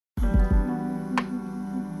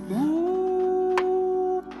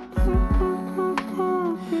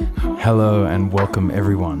Hello and welcome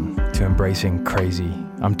everyone to Embracing Crazy.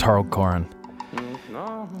 I'm Tarl Corin.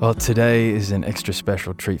 Well, today is an extra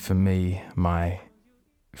special treat for me. My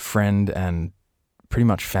friend and pretty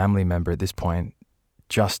much family member at this point,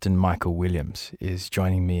 Justin Michael Williams, is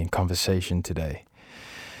joining me in conversation today.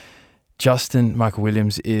 Justin Michael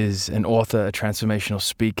Williams is an author, a transformational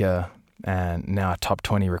speaker, and now a top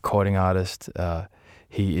 20 recording artist.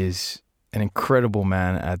 He is an incredible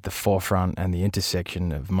man at the forefront and the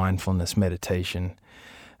intersection of mindfulness, meditation,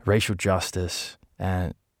 racial justice,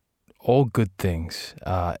 and all good things.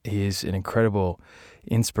 He is an incredible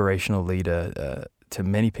inspirational leader to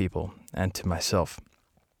many people and to myself.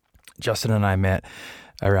 Justin and I met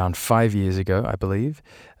around 5 years ago, I believe,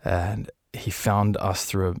 and he found us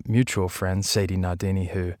through a mutual friend, Sadie Nardini,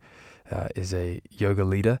 who is a yoga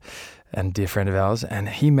leader and dear friend of ours, and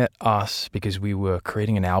he met us because we were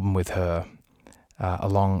creating an album with her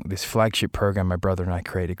along this flagship program my brother and I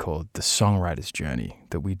created called The Songwriter's Journey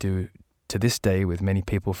that we do to this day with many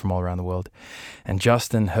people from all around the world. And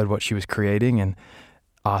Justin heard what she was creating and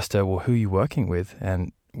asked her, well, who are you working with?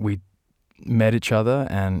 And we met each other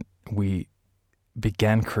and we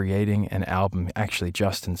began creating an album, actually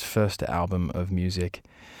Justin's first album of music.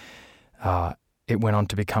 It went on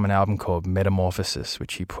to become an album called Metamorphosis,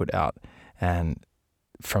 which he put out. And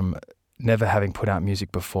from never having put out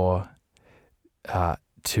music before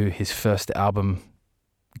to his first album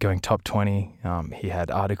going top 20, he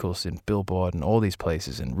had articles in Billboard and all these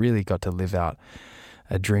places and really got to live out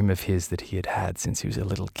a dream of his that he had had since he was a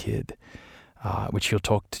little kid, which he'll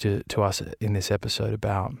talk to us in this episode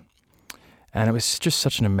about. And it was just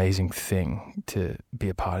such an amazing thing to be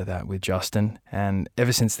a part of that with Justin. And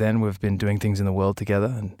ever since then, we've been doing things in the world together.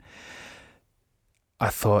 And I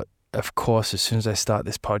thought, of course, as soon as I start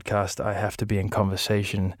this podcast, I have to be in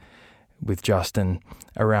conversation with Justin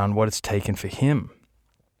around what it's taken for him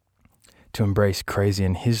to embrace crazy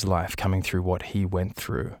in his life, coming through what he went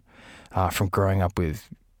through, from growing up with,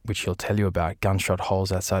 which he'll tell you about, gunshot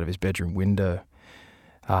holes outside of his bedroom window,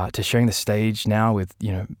 to sharing the stage now with,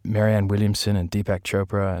 Marianne Williamson and Deepak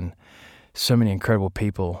Chopra and so many incredible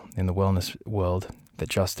people in the wellness world that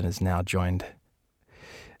Justin has now joined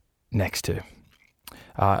next to.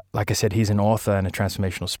 Like I said, he's an author and a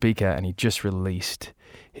transformational speaker, and he just released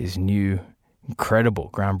his new, incredible,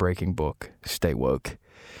 groundbreaking book, Stay Woke.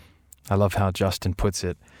 I love how Justin puts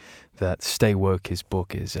it, that Stay Woke, his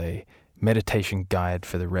book, is a meditation guide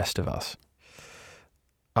for the rest of us.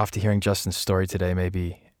 After hearing Justin's story today,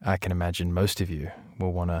 maybe I can imagine most of you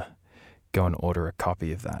will want to go and order a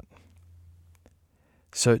copy of that.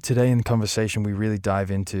 So today in the conversation, we really dive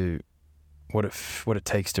into what it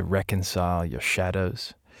takes to reconcile your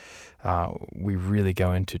shadows. We really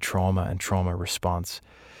go into trauma and trauma response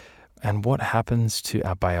and what happens to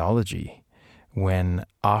our biology when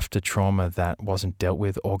after trauma that wasn't dealt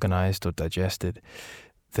with, organized, or digested,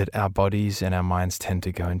 that our bodies and our minds tend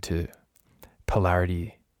to go into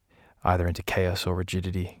polarity, either into chaos or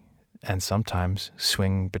rigidity, and sometimes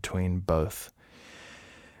swing between both.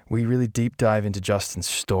 We really deep dive into Justin's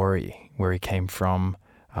story, where he came from,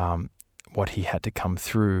 what he had to come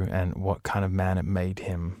through, and what kind of man it made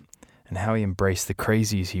him, and how he embraced the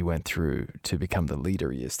crazies he went through to become the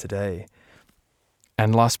leader he is today.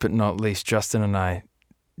 And last but not least, Justin and I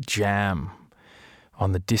jam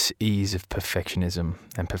on the dis-ease of perfectionism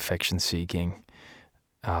and perfection seeking.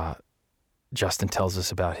 Justin tells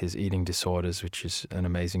us about his eating disorders, which is an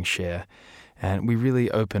amazing share. And we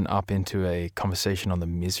really open up into a conversation on the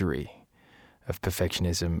misery of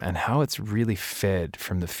perfectionism and how it's really fed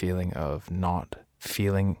from the feeling of not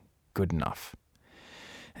feeling good enough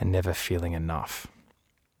and never feeling enough.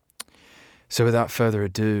 So without further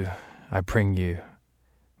ado, I bring you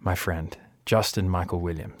my friend, Justin Michael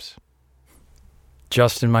Williams.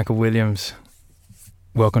 Justin Michael Williams,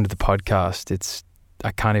 welcome to the podcast.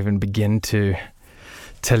 I can't even begin to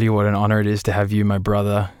tell you what an honor it is to have you, my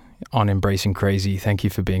brother, on Embracing Crazy. Thank you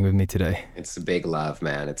for being with me today. It's a big love,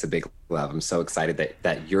 man. It's a big love. I'm so excited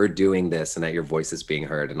that you're doing this and that your voice is being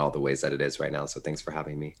heard in all the ways that it is right now. So thanks for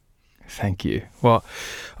having me. Thank you. Well,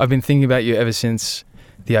 I've been thinking about you ever since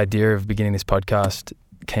the idea of beginning this podcast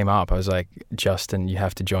came up. I was like, Justin, you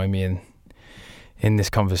have to join me in this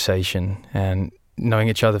conversation. And knowing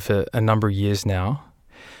each other for a number of years now,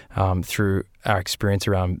 through our experience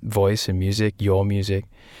around voice and music, your music.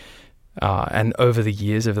 And over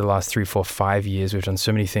the last 3, 4, 5 years, we've done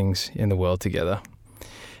so many things in the world together.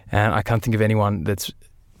 And I can't think of anyone that's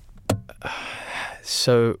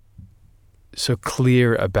so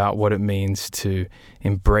clear about what it means to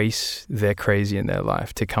embrace their crazy in their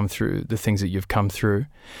life, to come through the things that you've come through,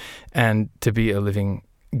 and to be a living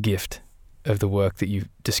gift of the work that you've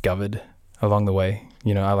discovered along the way.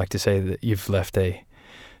 You know, I like to say that you've left a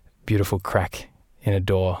beautiful crack in a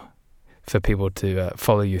door for people to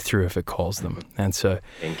follow you through if it calls them. And so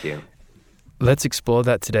thank you. Let's explore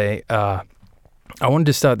that today. I wanted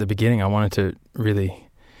to start at the beginning. I wanted to really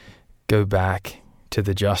go back to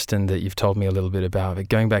the Justin that you've told me a little bit about. But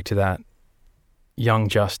going back to that young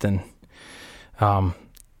Justin, what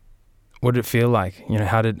did it feel like? You know,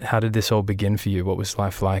 how did this all begin for you? What was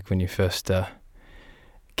life like when you first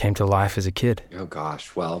came to life as a kid? Oh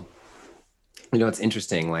gosh, well, you know, it's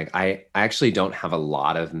interesting. Like I actually don't have a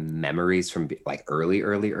lot of memories from like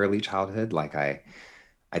early childhood. Like I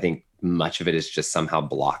think much of it is just somehow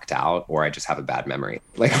blocked out, or I just have a bad memory,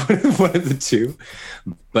 like one of the two.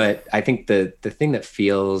 But I think the thing that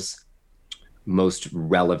feels most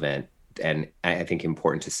relevant and I think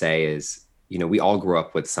important to say is, you know, we all grew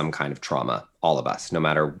up with some kind of trauma, all of us, no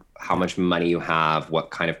matter how much money you have,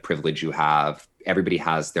 what kind of privilege you have. Everybody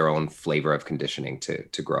has their own flavor of conditioning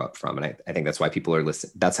to grow up from. And I think that's why people are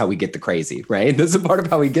listening. That's how we get the crazy, right? This is a part of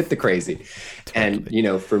how we get the crazy. Totally. And, you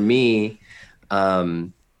know, for me,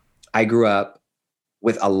 I grew up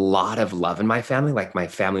with a lot of love in my family. Like my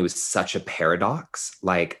family was such a paradox.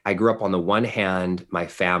 Like I grew up on the one hand, my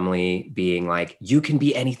family being like, you can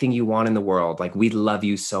be anything you want in the world. Like we love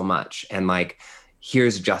you so much. And like,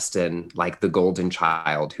 here's Justin, like the golden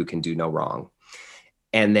child who can do no wrong.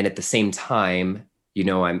 And then at the same time, you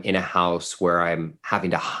know, I'm in a house where I'm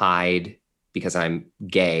having to hide because I'm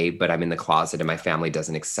gay, but I'm in the closet and my family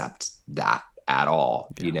doesn't accept that at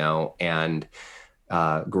all, you know? And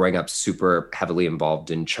growing up super heavily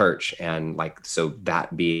involved in church, and like, so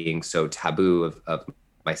that being so taboo of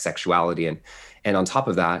my sexuality. And on top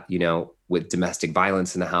of that, you know, with domestic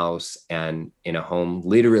violence in the house and in a home,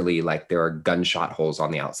 literally like there are gunshot holes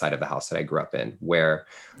on the outside of the house that I grew up in, where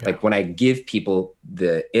like when I give people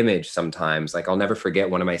the image sometimes, like I'll never forget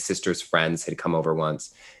one of my sister's friends had come over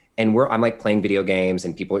once, and I'm like playing video games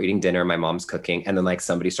and people are eating dinner, my mom's cooking, and then like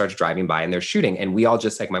somebody starts driving by and they're shooting, and we all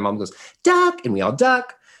just like, my mom goes, duck, and we all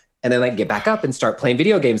duck, and then like get back up and start playing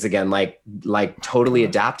video games again, like totally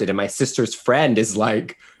adapted. And my sister's friend is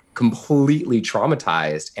like completely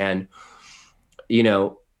traumatized. And, you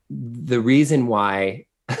know, the reason why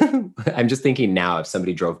I'm just thinking now, if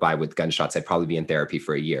somebody drove by with gunshots, I'd probably be in therapy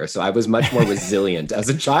for a year. So I was much more resilient as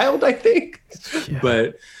a child, I think. Yeah.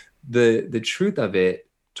 But the truth of it,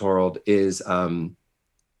 Torald, is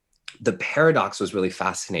the paradox was really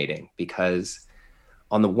fascinating, because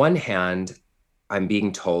on the one hand, I'm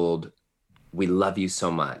being told, we love you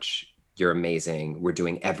so much. You're amazing. We're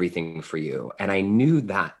doing everything for you. And I knew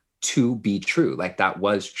that to be true, like that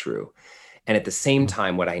was true. And at the same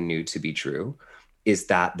time, what I knew to be true is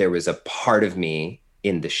that there was a part of me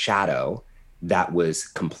in the shadow that was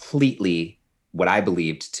completely what I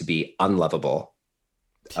believed to be unlovable,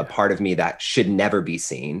 a part of me that should never be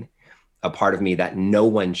seen, a part of me that no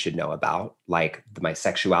one should know about, like my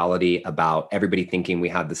sexuality, about everybody thinking we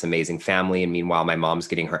have this amazing family. And meanwhile, my mom's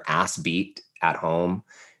getting her ass beat at home,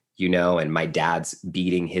 you know, and my dad's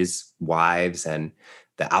beating his wives, and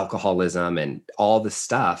the alcoholism and all the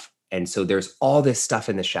stuff. And so there's all this stuff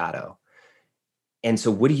in the shadow. And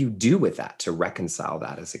so what do you do with that to reconcile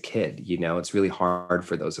that as a kid? You know, it's really hard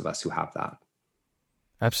for those of us who have that.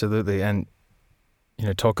 Absolutely. And, you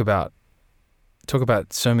know, talk about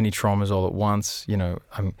so many traumas all at once. You know,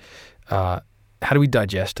 how do we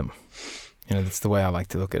digest them? You know, that's the way I like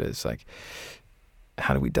to look at it. It's like,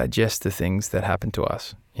 how do we digest the things that happen to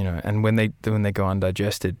us? You know, and when they go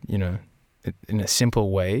undigested, you know, in a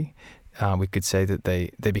simple way, we could say that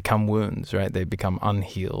they become wounds, right? They become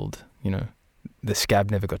unhealed. You know, the scab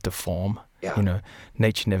never got to form. Yeah. You know,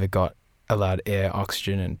 nature never got allowed air,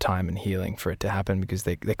 oxygen, and time and healing for it to happen, because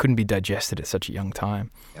they couldn't be digested at such a young time.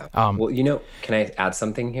 Yeah. Well, you know, can I add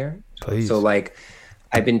something here? Please. So like,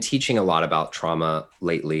 I've been teaching a lot about trauma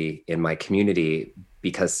lately in my community,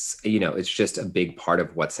 because, you know, it's just a big part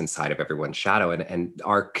of what's inside of everyone's shadow. And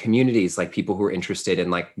our communities, like people who are interested in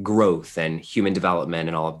like growth and human development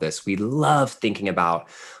and all of this, we love thinking about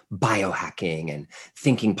biohacking and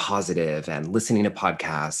thinking positive and listening to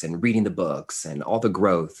podcasts and reading the books and all the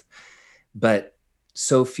growth. But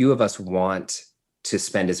so few of us want to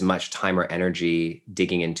spend as much time or energy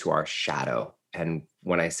digging into our shadow. And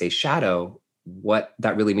when I say shadow, what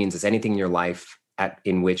that really means is anything in your life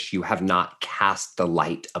in which you have not cast the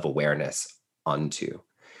light of awareness onto.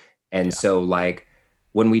 And so like,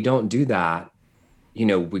 when we don't do that, you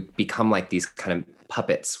know, we become like these kind of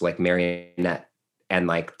puppets, like marionette, and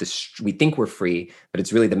like we think we're free, but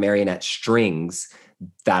it's really the marionette strings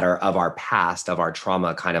that are of our past, of our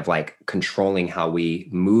trauma, kind of like controlling how we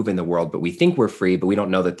move in the world, but we think we're free, but we don't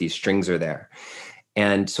know that these strings are there.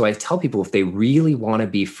 And so I tell people, if they really want to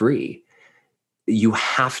be free, you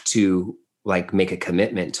have to like make a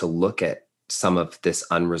commitment to look at some of this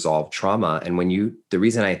unresolved trauma. And the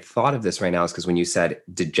reason I thought of this right now is because when you said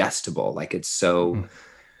digestible, like it's so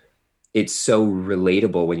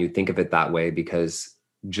relatable when you think of it that way, because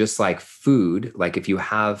just like food, like if you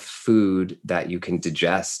have food that you can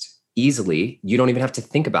digest easily, you don't even have to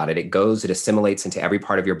think about it. It assimilates into every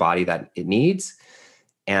part of your body that it needs,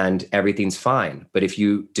 and everything's fine. But if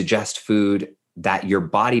you digest food that your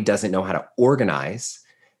body doesn't know how to organize,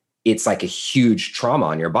 it's like a huge trauma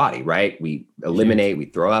on your body, right? We eliminate, we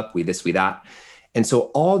throw up, we this, we that. And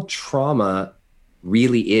so all trauma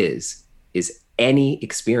really is any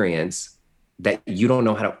experience that you don't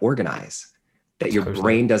know how to organize, that your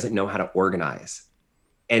brain doesn't know how to organize.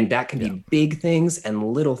 And that can be big things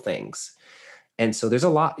and little things. And so there's a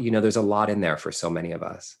lot in there for so many of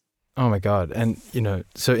us. Oh my God. And,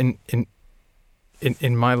 so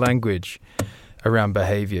in my language around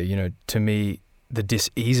behavior, to me, the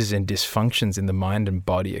diseases and dysfunctions in the mind and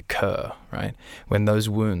body occur, right? When those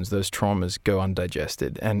wounds, those traumas go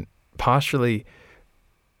undigested. And partially,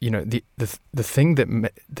 the thing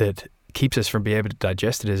that keeps us from being able to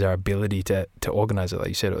digest it is our ability to organize it, like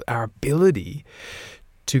you said, our ability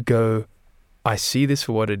to go, I see this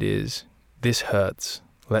for what it is, this hurts,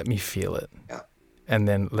 let me feel it. Yeah. And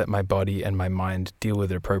then let my body and my mind deal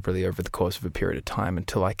with it appropriately over the course of a period of time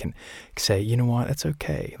until I can say, you know what, it's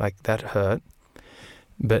okay. Like that hurt,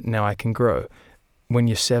 but now I can grow. When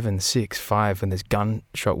you're 7, 6, 5, when there's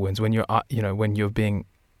gunshot wounds, when you're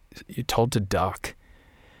told to duck,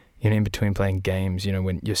 in between playing games,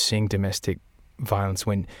 when you're seeing domestic violence,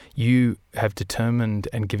 when you have determined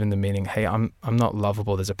and given the meaning, hey, I'm not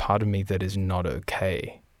lovable. There's a part of me that is not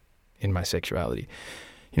okay in my sexuality.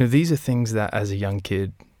 These are things that as a young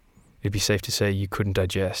kid, it'd be safe to say you couldn't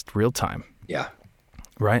digest real time. Yeah.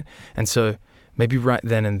 Right. And so maybe right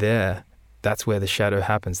then and there, that's where the shadow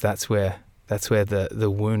happens. That's where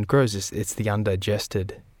the wound grows. It's the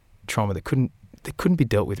undigested trauma that couldn't be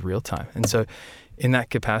dealt with real time. And so in that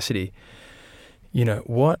capacity,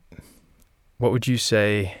 what would you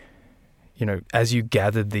say, as you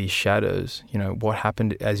gathered these shadows, what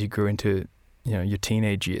happened as you grew into, your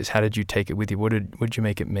teenage years? How did you take it with you? What did you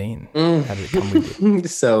make it mean? How did it come with you?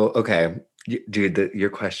 So, okay, dude,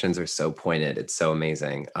 your questions are so pointed. It's so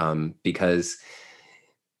amazing. Because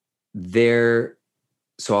so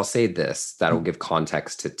I'll say this, that'll give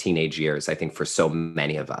context to teenage years, I think, for so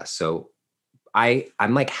many of us. So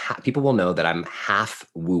I'm like, people will know that I'm half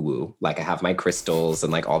woo-woo. Like I have my crystals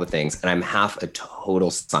and like all the things, and I'm half a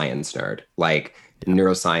total science nerd, like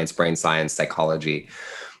neuroscience, brain science, psychology.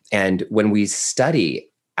 And when we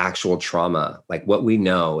study actual trauma, like what we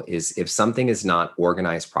know is if something is not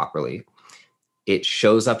organized properly, it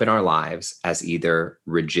shows up in our lives as either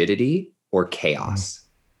rigidity or chaos.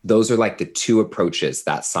 Those are like the two approaches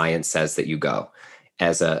that science says that you go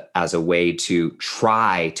as a way to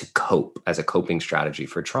try to cope, as a coping strategy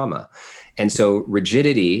for trauma. And so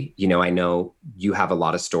rigidity, I know you have a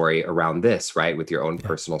lot of story around this, right? With your own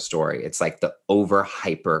personal story. It's like the over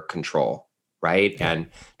hyper control, right? Yeah. And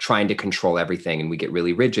trying to control everything, and we get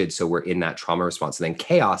really rigid. So we're in that trauma response. And then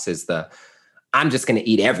chaos is I'm just going to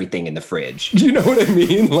eat everything in the fridge. You know what I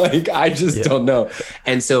mean? Like, I just don't know.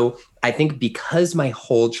 And so I think because my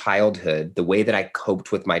whole childhood, the way that I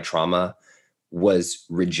coped with my trauma was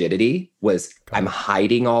rigidity, I'm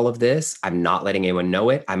hiding all of this. I'm not letting anyone know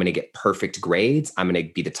it. I'm going to get perfect grades. I'm going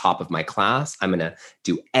to be the top of my class. I'm going to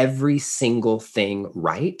do every single thing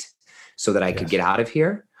right so that I could get out of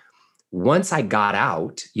here. Once I got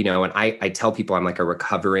out, and I tell people I'm like a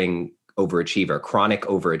recovering overachiever, chronic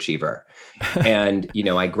overachiever. And,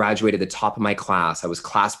 I graduated the top of my class. I was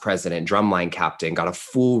class president, drumline captain, got a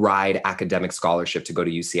full ride academic scholarship to go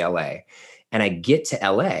to UCLA. And I get to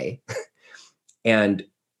LA and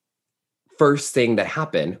first thing that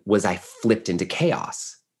happened was I flipped into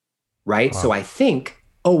chaos, right? Wow. So I think,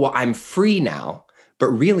 oh, well, I'm free now, but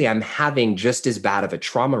really I'm having just as bad of a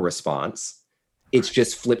trauma response. It's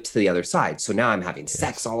just flipped to the other side. So now I'm having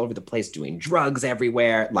sex all over the place, doing drugs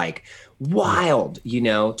everywhere, like wild,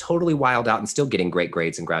 totally wild out, and still getting great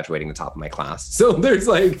grades and graduating the top of my class. So there's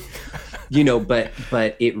like,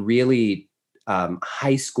 but it really,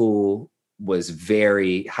 high school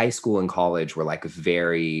and college were like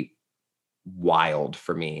very wild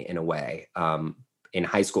for me in a way. In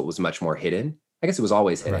high school, it was much more hidden. I guess it was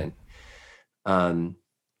always hidden. Right.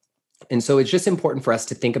 And so it's just important for us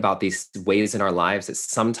to think about these ways in our lives that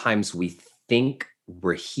sometimes we think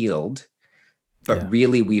we're healed, But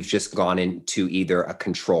really, we've just gone into either a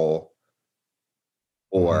control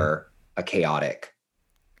or a chaotic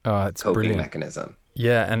it's coping brilliant mechanism.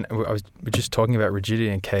 Yeah, and we're just talking about rigidity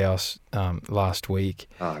and chaos last week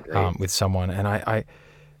with someone, and I,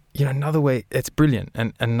 another way, it's brilliant,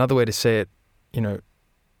 and another way to say it,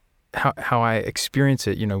 how I experience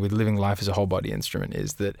it, with living life as a whole body instrument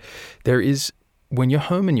is that there is, when you're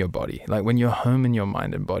home in your body, like when you're home in your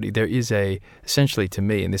mind and body, there is essentially to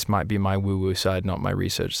me, and this might be my woo-woo side, not my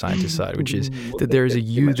research scientist side, which is that there is a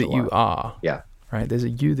you that you are. Yeah. Right? There's a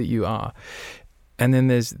you that you are. And then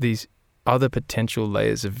there's these other potential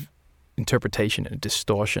layers of interpretation and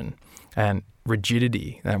distortion and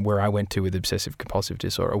rigidity, and where I went to with obsessive compulsive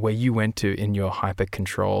disorder, where you went to in your hyper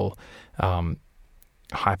control,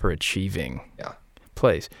 hyper achieving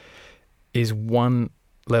place, is one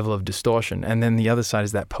level of distortion. And then the other side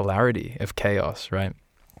is that polarity of chaos, right?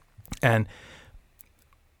 And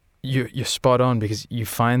you're spot on, because you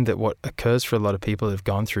find that what occurs for a lot of people who've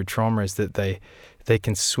gone through trauma is that they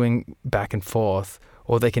can swing back and forth,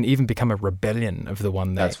 or they can even become a rebellion of the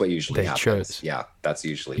one that's what usually happens. Chose. Yeah, that's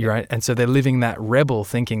usually right. And so they're living that rebel,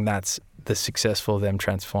 thinking that's the successful, them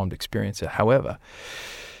transformed experience. However,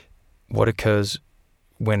 what occurs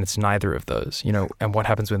when it's neither of those, and what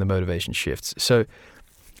happens when the motivation shifts? So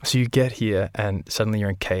you get here and suddenly you're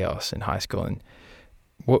in chaos in high school, and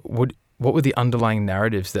what were the underlying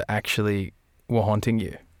narratives that actually were haunting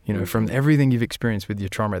you? From everything you've experienced with your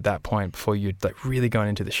trauma at that point, before you'd like really gone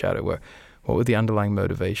into the shadow work, what were the underlying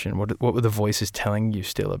motivation? What were the voices telling you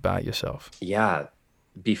still about yourself? Yeah.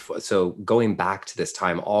 So going back to this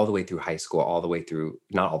time, all the way through high school, all the way through,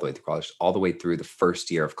 not all the way through college, all the way through the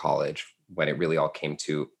first year of college, when it really all came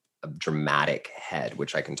to a dramatic head,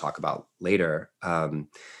 which I can talk about later.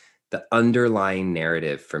 The underlying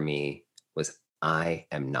narrative for me was, I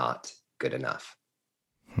am not good enough.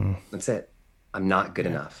 That's it. I'm not good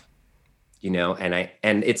enough,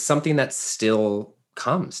 and it's something that still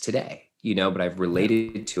comes today, but I've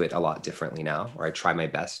related to it a lot differently now, or I try my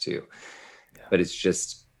best to, but it's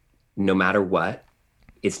just, no matter what,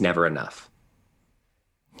 it's never enough.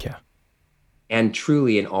 Yeah. And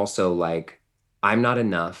truly, and also like, I'm not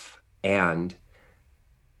enough. And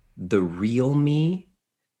the real me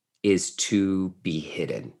is to be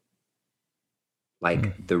hidden.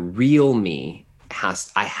 Like the real me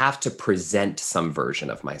I have to present some version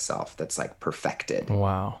of myself that's like perfected.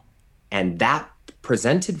 Wow. And that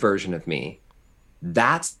presented version of me,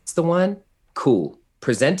 that's the one. Cool.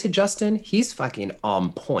 Presented Justin, he's fucking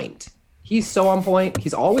on point. He's so on point.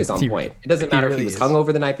 He's always on point. It doesn't matter if he was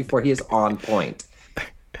hungover the night before, he is on point.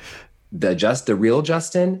 The real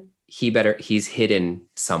Justin, he's hidden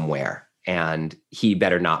somewhere, and he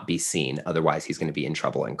better not be seen. Otherwise he's going to be in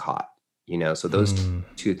trouble and caught. So those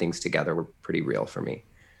two things together were pretty real for me.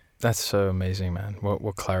 That's so amazing, man.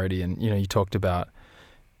 What clarity. And, you talked about,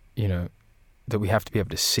 that we have to be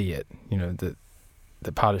able to see it.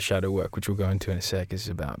 The part of shadow work, which we'll go into in a sec, is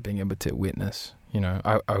about being able to witness.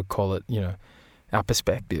 I would call it, our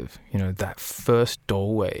perspective, that first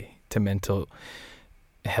doorway to mental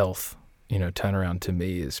health, turnaround to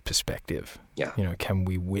me is perspective. Yeah. Can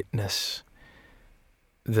we witness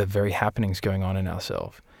the very happenings going on in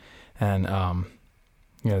ourselves? And,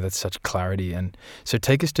 that's such clarity. And so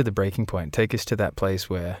take us to the breaking point. Take us to that place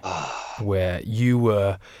where you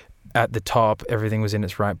were at the top, everything was in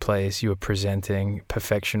its right place, you were presenting,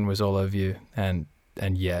 perfection was all over you, and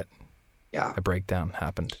yet a breakdown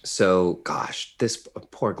happened. So, gosh, this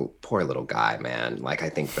poor little guy, man. Like, I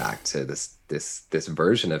think back to this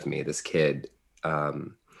version of me, this kid.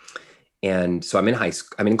 And so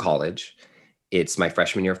I'm in college. It's my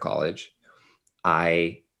freshman year of college.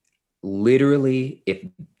 I literally, if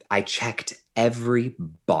I checked every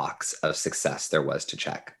box of success there was to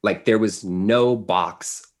check, like there was no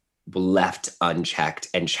box left unchecked,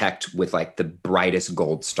 and checked with like the brightest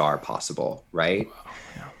gold star possible, right? Wow,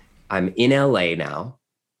 yeah. I'm in LA now.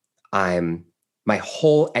 My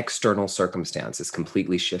whole external circumstance is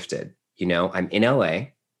completely shifted. I'm in LA.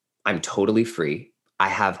 I'm totally free. I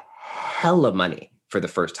have hella money for the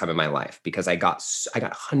first time in my life, because I got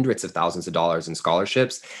hundreds of thousands of dollars in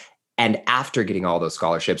scholarships. And after getting all those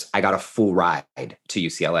scholarships, I got a full ride to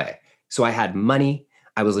UCLA. So I had money.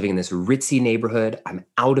 I was living in this ritzy neighborhood. I'm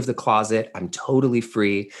out of the closet. I'm totally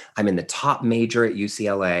free. I'm in the top major at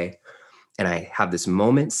UCLA. And I have this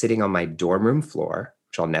moment sitting on my dorm room floor,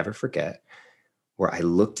 which I'll never forget, where I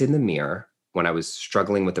looked in the mirror when I was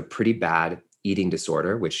struggling with a pretty bad eating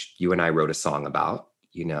disorder, which you and I wrote a song about,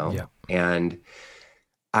 Yeah. And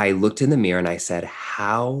I looked in the mirror and I said,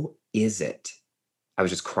 how is it? I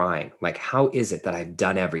was just crying. Like, how is it that I've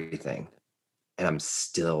done everything and I'm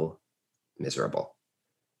still miserable.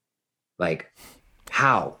 Like,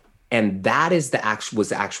 how? And that is was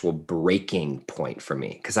the actual breaking point for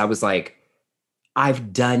me. Cause I was like,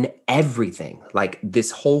 I've done everything. Like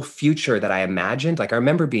this whole future that I imagined. Like I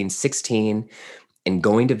remember being 16 and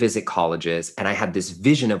going to visit colleges, and I had this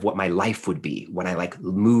vision of what my life would be when I like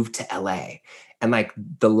moved to LA. And like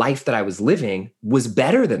the life that I was living was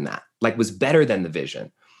better than that, like was better than the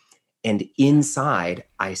vision. And inside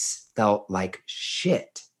I felt like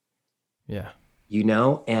shit. Yeah. You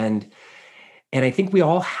know, and I think we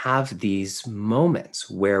all have these moments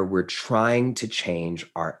where we're trying to change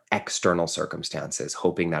our external circumstances,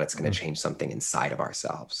 hoping that it's going to change something inside of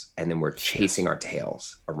ourselves. And then we're chasing our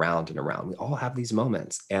tails around and around. We all have these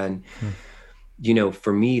moments. And, you know,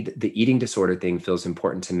 for me, the eating disorder thing feels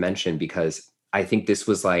important to mention because I think this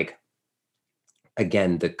was like,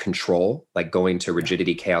 again, the control, like going to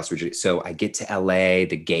rigidity, chaos, rigidity. So I get to LA,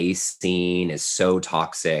 the gay scene is so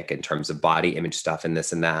toxic in terms of body image stuff and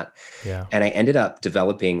this and that. Yeah. And I ended up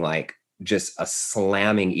developing like just a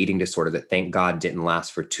slamming eating disorder that thank God didn't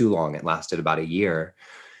last for too long. It lasted about a year.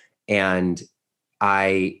 And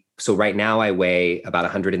so right now I weigh about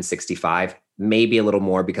 165, maybe a little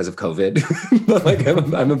more because of COVID, but like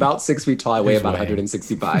I'm about 6 feet tall. I weigh about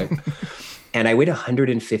 165. And I weighed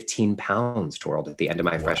 115 pounds, Torald, at the end of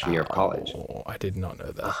my freshman year of college. I did not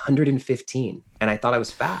know that. 115. And I thought I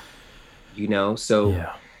was fat, you know? So,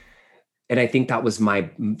 yeah. And I think that was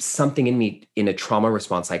something in me in a trauma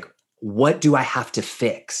response, like, what do I have to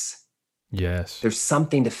fix? Yes. There's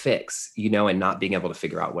something to fix, you know, and not being able to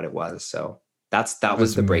figure out what it was. So that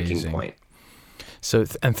was the breaking point. So,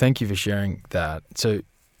 and thank you for sharing that. So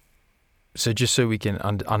just so we can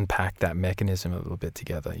unpack that mechanism a little bit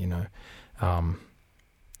together, you know,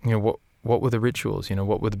 what were the rituals, you know,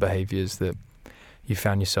 what were the behaviors that you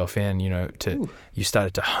found yourself in, you know, you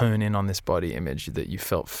started to hone in on this body image, that you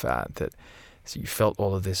felt fat, so you felt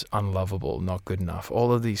all of this unlovable, not good enough,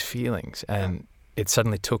 all of these feelings. And it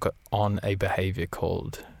suddenly took on a behavior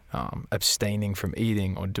called abstaining from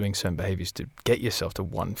eating or doing certain behaviors to get yourself to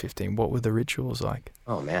 115. What were the rituals like?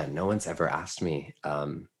 Oh man, no one's ever asked me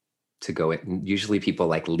to go in. Usually people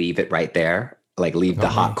like leave it right there, like leave the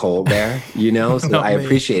hot coal there, you know? So I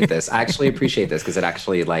appreciate this. I actually appreciate this because it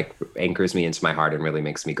actually like anchors me into my heart and really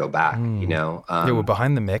makes me go back, you know? Well,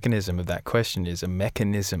 behind the mechanism of that question is a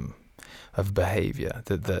mechanism of behavior,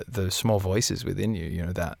 the small voices within you, you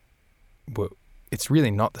know, it's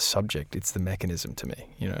really not the subject, it's the mechanism to me,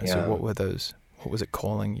 you know? Yeah. So what was it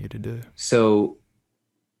calling you to do? So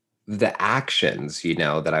the actions, you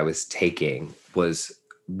know, that I was taking was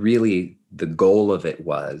really, the goal of it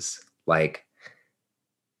was like,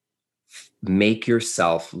 make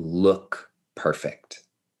yourself look perfect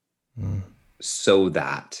so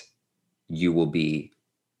that you will be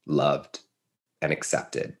loved and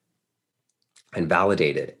accepted and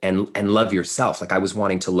validated and love yourself. Like I was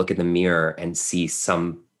wanting to look in the mirror and see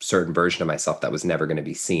some certain version of myself that was never going to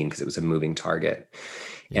be seen because it was a moving target.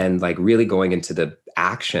 Yeah. And like really going into the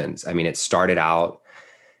actions. I mean, it started out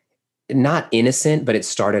not innocent, but it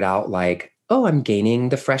started out like, oh, I'm gaining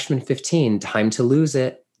the freshman 15, time to lose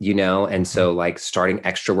it, you know? And so like starting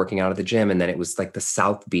extra working out at the gym. And then it was like the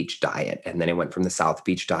South Beach diet. And then it went from the South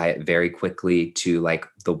Beach diet very quickly to like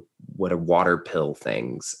what are water pill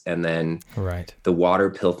things. And then the water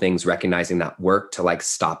pill things, recognizing that worked to like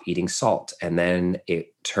stop eating salt. And then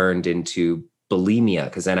it turned into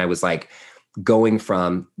bulimia. Cause then I was like, going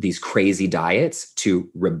from these crazy diets to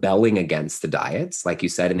rebelling against the diets, like you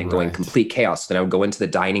said, and then going complete chaos. Then I would go into the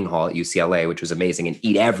dining hall at UCLA, which was amazing, and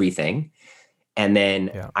eat everything. And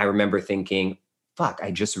then I remember thinking, fuck,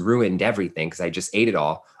 I just ruined everything because I just ate it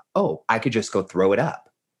all. Oh, I could just go throw it up.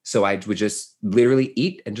 So I would just literally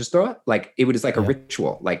eat and just throw up. Like it was like a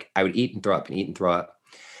ritual. Like I would eat and throw up and eat and throw up.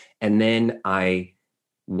 And then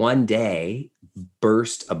one day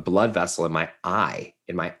burst a blood vessel in my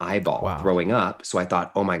eyeball, throwing up. So I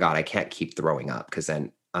thought, oh my God, I can't keep throwing up because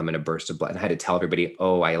then I'm going to burst of blood. And I had to tell everybody,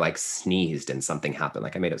 oh, I like sneezed and something happened.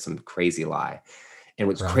 Like I made up some crazy lie. And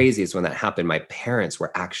what's crazy is when that happened, my parents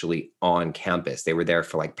were actually on campus. They were there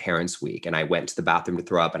for like Parents Week. And I went to the bathroom to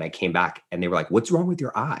throw up and I came back and they were like, what's wrong with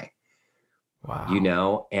your eye? Wow. You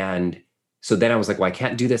know? And so then I was like, well, I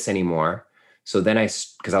can't do this anymore. So then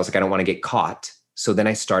because I was like, I don't want to get caught. So then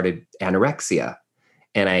I started anorexia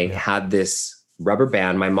and I had this rubber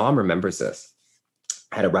band. My mom remembers this.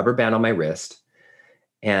 I had a rubber band on my wrist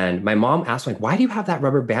and my mom asked me, why do you have that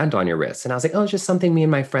rubber band on your wrist? And I was like, oh, it's just something me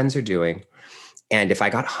and my friends are doing. And if I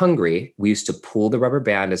got hungry, we used to pull the rubber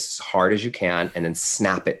band as hard as you can and then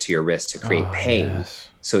snap it to your wrist to create pain. Yes.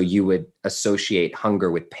 So you would associate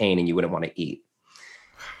hunger with pain and you wouldn't want to eat.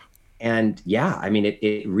 And yeah, I mean,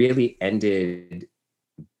 it really ended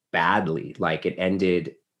badly. Like it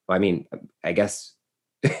ended, I mean, I guess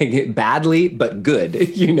badly, but good,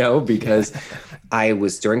 because I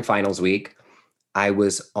was during finals week. I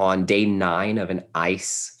was on day 9 of an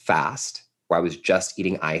ice fast where I was just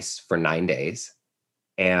eating ice for 9 days.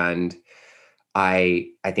 And I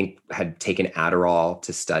think had taken Adderall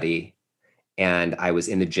to study, and I was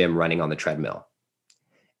in the gym running on the treadmill,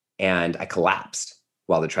 and I collapsed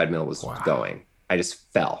while the treadmill was going. I just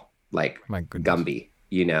fell like Gumby,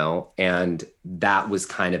 and that was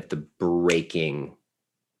kind of the breaking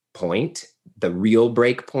point, the real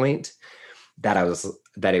break point that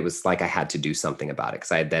it was like I had to do something about it,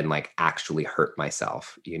 because I had then like actually hurt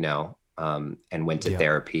myself, and went to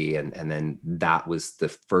therapy. And then that was the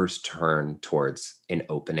first turn towards an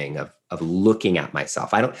opening of looking at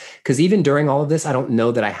myself. Because even during all of this, I don't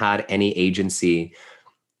know that I had any agency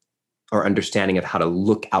or understanding of how to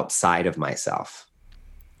look outside of myself.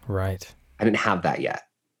 Right. I didn't have that yet,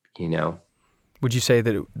 Would you say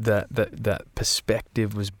that that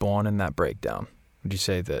perspective was born in that breakdown? Would you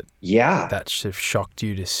say that that shocked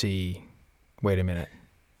you to see, wait a minute,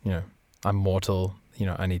 I'm mortal,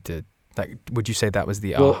 I need to, like, would you say that was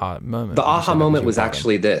the aha moment? The aha moment was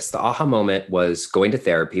actually this. The aha moment was going to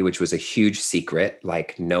therapy, which was a huge secret.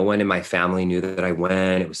 Like no one in my family knew that I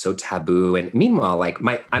went. It was so taboo. And meanwhile, like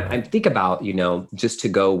I think about, just to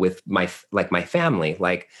go with my family,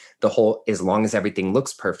 like the whole, as long as everything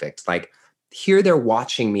looks perfect, like here they're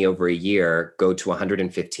watching me over a year go to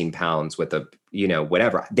 115 pounds with a,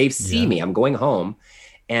 whatever. They see me, I'm going home,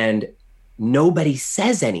 and nobody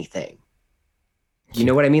says anything. You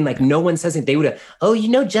know what I mean? Like no one says it. They would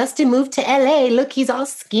have, Justin moved to LA. Look, he's all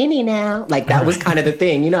skinny now. Like that was kind of the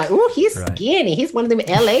thing, like, oh, he's skinny. He's one of them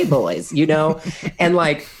LA boys, and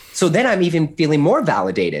like, so then I'm even feeling more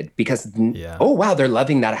validated because, oh, wow, they're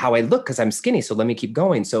loving that how I look because I'm skinny. So let me keep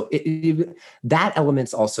going. So that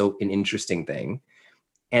element's also an interesting thing.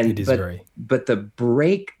 And but the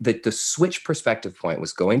break, the switch perspective point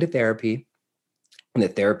was going to therapy, and the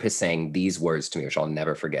therapist saying these words to me, which I'll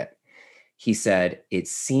never forget. He said, "It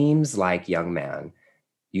seems like, young man,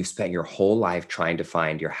 you've spent your whole life trying to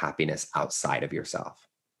find your happiness outside of yourself.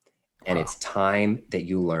 And it's time that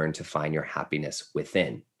you learn to find your happiness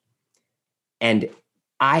within." And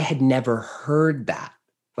I had never heard that.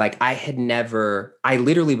 Like I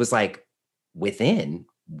literally was like, within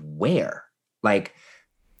where? Like,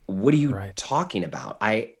 what are you talking about?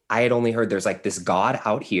 I had only heard there's like this God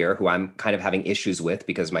out here who I'm kind of having issues with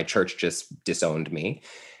because my church just disowned me.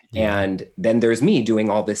 Yeah. And then there's me doing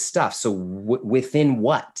all this stuff. So within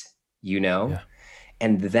what,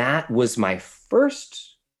 And that was my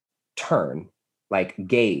first turn, like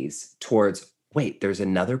gaze towards, wait, there's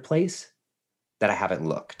another place that I haven't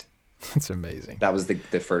looked. That's amazing. That was the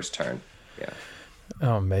first turn. Yeah.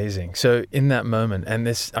 Oh, amazing. So in that moment,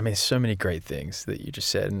 and so many great things that you just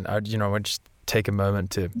said, and I want to just take a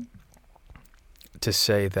moment to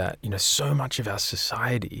say that, so much of our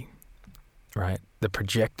society, right, the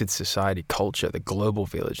projected society culture, the global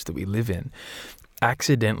village that we live in,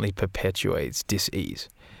 accidentally perpetuates dis-ease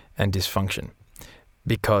and dysfunction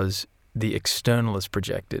because the external is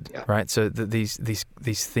projected, right? So these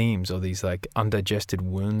themes, or these like undigested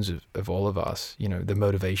wounds of all of us, the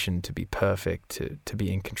motivation to be perfect, to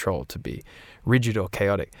be in control, to be rigid or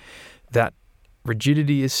chaotic, that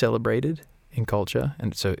rigidity is celebrated in culture,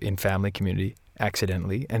 and so in family, community,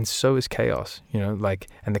 accidentally, and so is chaos,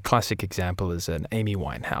 and the classic example is an Amy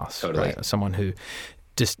Winehouse, right? Someone who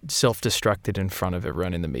just self-destructed in front of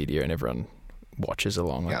everyone in the media, and everyone watches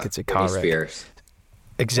along like it's a car wreck. Spears.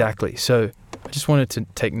 Exactly. So I just wanted to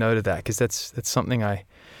take note of that, because that's something I'm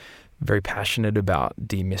very passionate about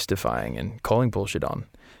demystifying and calling bullshit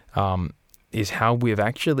on, is how we have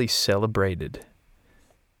actually celebrated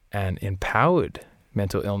and empowered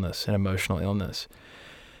mental illness and emotional illness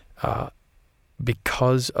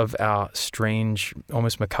because of our strange,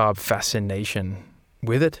 almost macabre fascination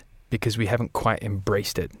with it, because we haven't quite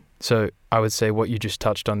embraced it. So I would say what you just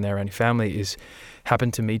touched on there around your family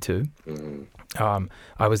happened to me too.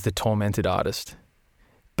 I was the tormented artist,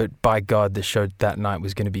 but by God, the show that night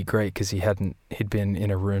was going to be great because he'd been in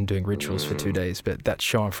a room doing rituals for 2 days, but that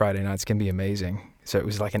show on Friday night's going to be amazing. So it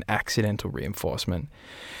was like an accidental reinforcement.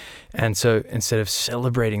 And so instead of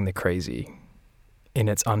celebrating the crazy in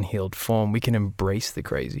its unhealed form, we can embrace the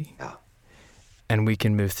crazy and we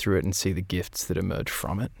can move through it and see the gifts that emerge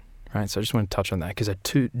from it. Right. So I just want to touch on that because I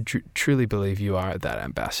truly believe you are that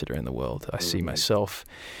ambassador in the world. I see myself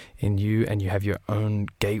in you, and you have your own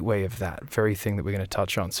gateway of that very thing that we're going to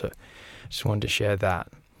touch on. So I just wanted to share that.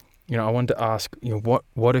 I wanted to ask,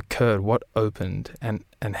 what occurred, what opened, and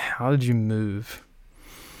how did you move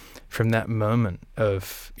from that moment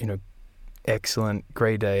of, excellent,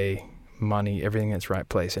 great day, money, everything in its right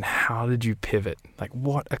place, and how did you pivot? Like,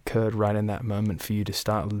 what occurred right in that moment for you to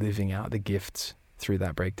start living out the gifts through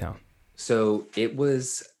that breakdown? So it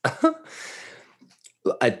was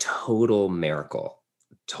a total miracle,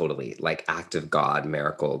 totally like act of God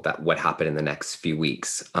miracle, that what happened in the next few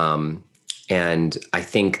weeks. And I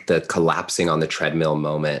think the collapsing on the treadmill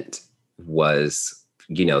moment was,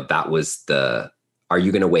 that was the, are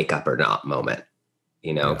you going to wake up or not moment,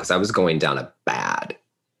 because I was going down a bad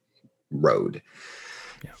road.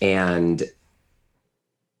 Yeah. And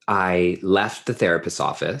I left the therapist's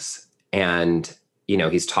office, and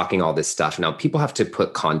he's talking all this stuff. Now, people have to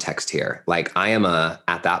put context here. Like, I am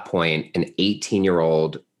at that point, an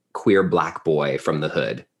 18-year-old queer Black boy from the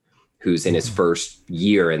hood who's in his first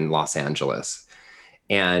year in Los Angeles.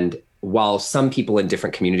 And while some people in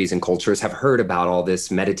different communities and cultures have heard about all this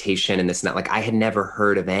meditation and this and that, like, I had never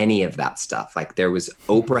heard of any of that stuff. Like,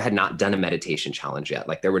 Oprah had not done a meditation challenge yet.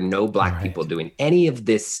 Like, there were no Black people doing any of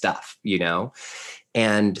this stuff,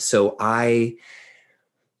 And so I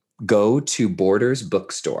go to Borders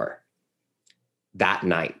bookstore that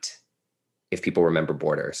night, if people remember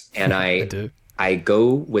Borders. And I do. I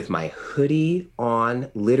go with my hoodie on,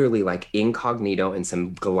 literally like incognito, and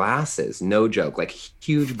some glasses, no joke, like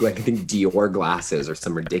huge, like I think Dior glasses or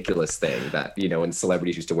some ridiculous thing that, when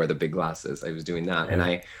celebrities used to wear the big glasses, I was doing that. And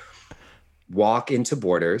I walk into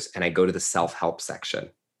Borders and I go to the self-help section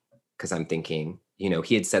because I'm thinking,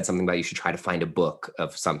 he had said something about you should try to find a book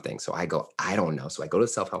of something. So I go, I don't know. So I go to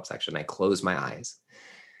the self-help section, I close my eyes.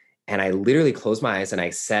 And I literally closed my eyes and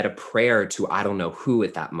I said a prayer to I don't know who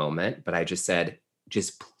at that moment, but I just said,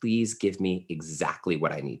 just please give me exactly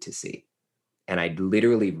what I need to see. And I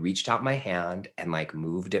literally reached out my hand and like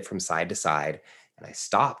moved it from side to side. And I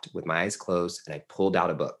stopped with my eyes closed and I pulled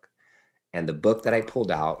out a book. And the book that I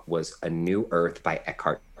pulled out was A New Earth by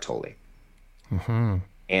Eckhart Tolle. Mm-hmm.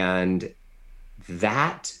 And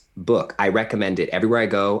that book, I recommend it everywhere I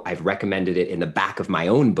go. I've recommended it in the back of my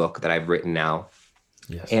own book that I've written now.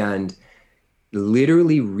 Yes. And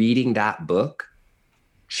literally reading that book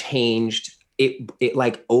changed it. It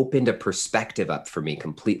like opened a perspective up for me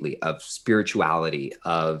completely of spirituality,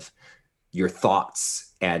 of your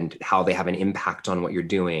thoughts and how they have an impact on what you're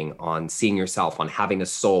doing, on seeing yourself, on having a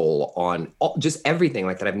soul, on just everything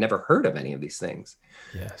like that. I've never heard of any of these things.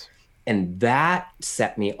 Yes. And that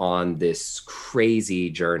set me on this crazy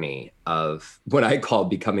journey of what I call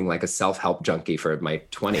becoming like a self-help junkie for my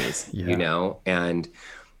 20s, and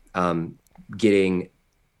getting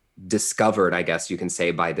discovered, I guess you can say,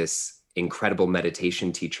 by this incredible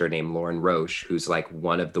meditation teacher named Lauren Roche, who's like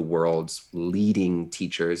one of the world's leading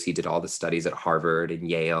teachers. He did all the studies at Harvard and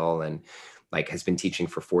Yale and like has been teaching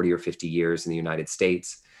for 40 or 50 years in the United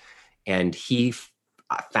States. And he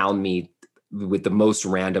found me with the most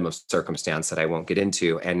random of circumstance that I won't get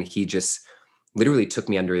into. And he just literally took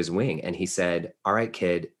me under his wing. And he said, all right,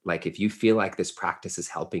 kid, like, if you feel like this practice is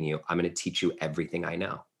helping you, I'm going to teach you everything I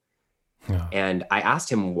know. Yeah. And I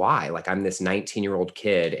asked him why. Like, I'm this 19-year-old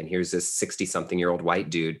kid, and here's this 60-something-year-old white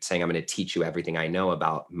dude saying, I'm going to teach you everything I know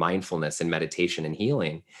about mindfulness and meditation and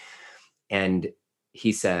healing. And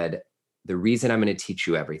he said, the reason I'm going to teach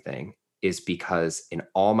you everything is because in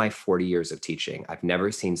all my 40 years of teaching, I've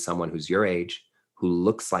never seen someone who's your age, who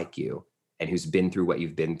looks like you, and who's been through what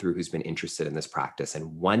you've been through, who's been interested in this practice.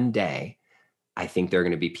 And one day, I think there are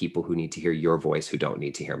going to be people who need to hear your voice who don't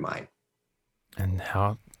need to hear mine. And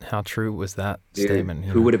how true was that statement?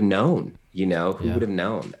 Who would have known, who would have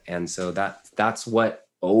known? And so that's what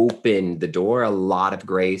opened the door. A lot of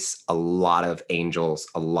grace, a lot of angels,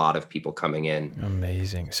 a lot of people coming in.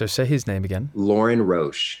 Amazing. So say his name again. Lauren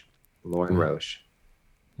Roche. Roche.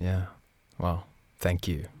 Yeah. Well, thank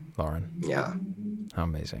you, Lauren. Yeah. How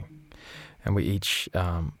amazing. And we each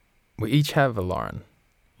have a Lauren,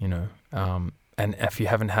 and if you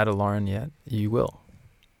haven't had a Lauren yet, you will.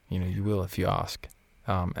 You will if you ask.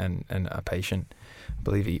 And are patient. I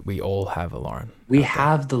believe we all have a Lauren. We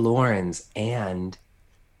have the Laurens, and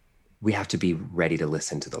we have to be ready to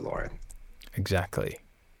listen to the Lauren. Exactly.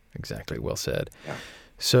 Well said. Yeah.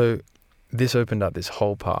 So this opened up this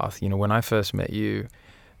whole path. When I first met you,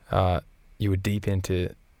 you were deep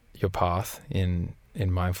into your path in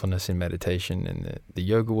mindfulness, in meditation, in the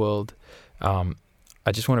yoga world.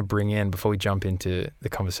 I just want to bring in, before we jump into the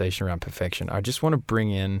conversation around perfection, I just want to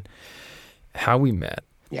bring in how we met.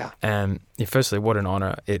 Yeah. And firstly, what an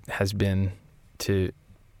honor it has been to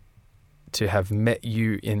have met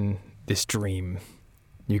you in this dream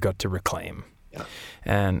you got to reclaim. Yeah.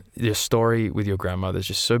 And your story with your grandmother is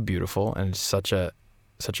just so beautiful, and it's such a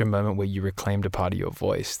moment where you reclaimed a part of your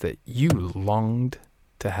voice that you longed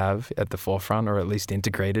to have at the forefront, or at least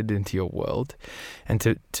integrated into your world. And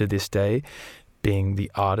to this day, being the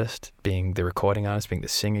artist, being the recording artist, being the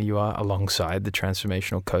singer you are, alongside the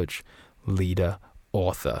transformational coach, leader,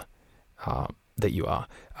 author that you are,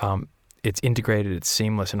 it's integrated, it's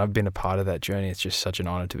seamless, and I've been a part of that journey. It's just such an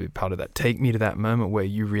honor to be part of that. Take me to that moment where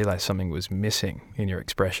you realized something was missing in your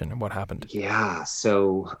expression, and what happened. Yeah.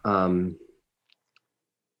 So I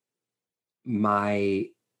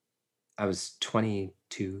was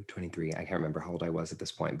 22, 23. I can't remember how old I was at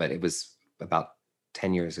this point, but it was about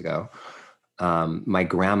 10 years ago. My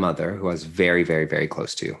grandmother, who I was very, very, very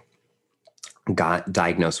close to, got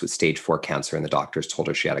diagnosed with stage 4 cancer, and the doctors told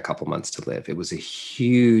her she had a couple months to live. It was a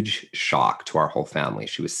huge shock to our whole family.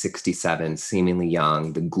 She was 67, seemingly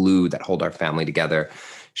young, the glue that held our family together.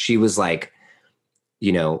 She was like,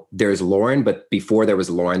 there's Lauren, but before there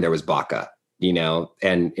was Lauren, there was Baca,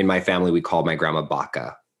 and in my family, we called my grandma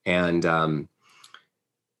Baca. And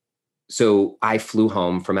so I flew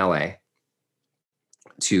home from LA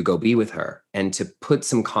to go be with her. And to put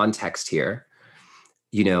some context here,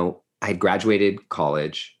 I had graduated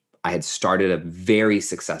college. I had started a very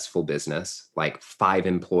successful business, like 5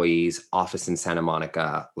 employees, office in Santa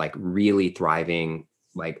Monica, like really thriving,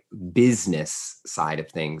 like business side of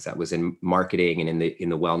things that was in marketing and in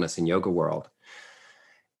the wellness and yoga world.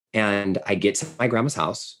 And I get to my grandma's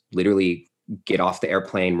house, literally get off the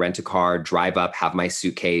airplane, rent a car, drive up, have my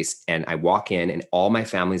suitcase, and I walk in, and all my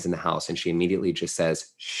family's in the house, and she immediately just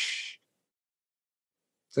says, "Shh.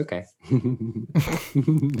 It's okay."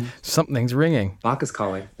 Something's ringing. Baca's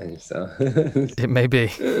calling. So it may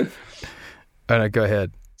be. Oh, no, go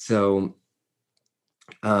ahead. So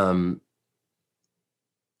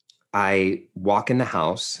I walk in the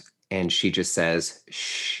house, and she just says,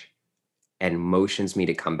 "Shh," and motions me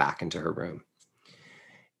to come back into her room.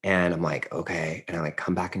 And I'm like, okay. And I like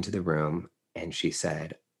come back into the room, and she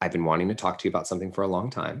said, "I've been wanting to talk to you about something for a long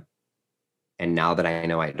time. And now that I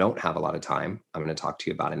know I don't have a lot of time, I'm going to talk to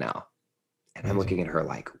you about it now." And I'm looking at her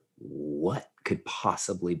like, what could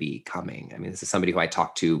possibly be coming? I mean, this is somebody who I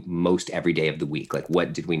talk to most every day of the week. Like,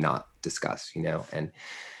 what did we not discuss, And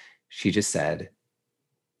she just said,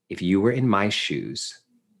 "If you were in my shoes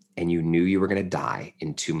and you knew you were going to die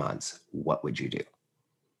in 2 months, what would you do?"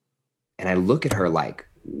 And I look at her like,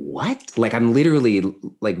 what? Like, I'm literally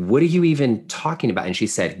like, what are you even talking about? And she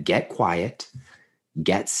said, "Get quiet,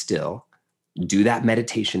 get still, do that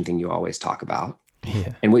meditation thing you always talk about."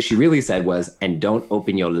 Yeah. And what she really said was, "And don't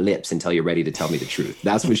open your lips until you're ready to tell me the truth."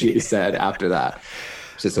 That's what she said after that.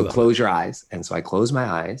 So close your eyes. And so I close my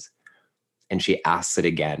eyes, and she asks it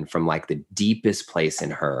again from like the deepest place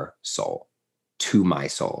in her soul to my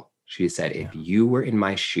soul. She said, "If you were in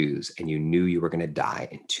my shoes and you knew you were going to die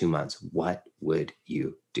in 2 months, what would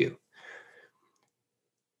you do?"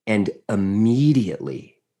 And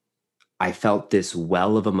immediately I felt this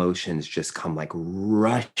well of emotions just come like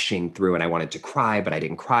rushing through, and I wanted to cry, but I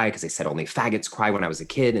didn't cry because they said only faggots cry when I was a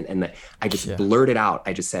kid. And I just blurted out.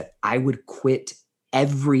 I just said, I would quit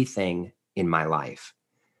everything in my life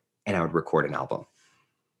and I would record an album.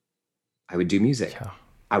 I would do music. Yeah.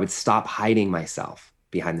 I would stop hiding myself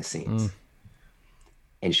behind the scenes.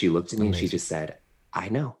 And she looked at me and she just said, "I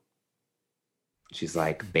know." She's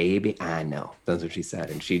like, "Baby, I know." That's what she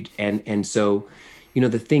said. And so,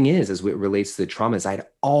 the thing is, as it relates to the traumas, I'd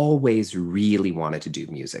always really wanted to do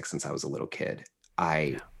music since I was a little kid.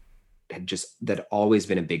 That always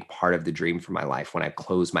been a big part of the dream for my life, when I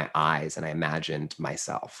closed my eyes and I imagined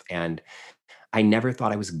myself. And I never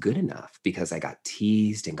thought I was good enough because I got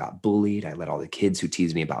teased and got bullied. I let all the kids who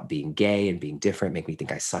teased me about being gay and being different make me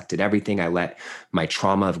think I sucked at everything. I let my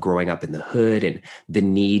trauma of growing up in the hood and the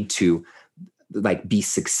need to like be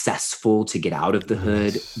successful to get out of the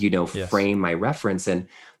hood, frame my reference. And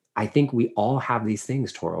I think we all have these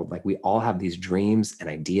things, Toro. Like, we all have these dreams and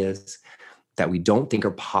ideas that we don't think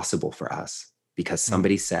are possible for us because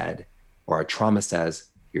somebody said, or our trauma says,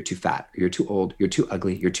 "You're too fat, you're too old, you're too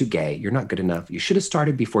ugly, you're too gay, you're not good enough. You should have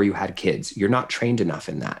started before you had kids. You're not trained enough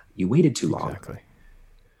in that. You waited too long." Exactly.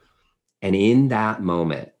 And in that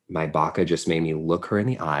moment, my Baca just made me look her in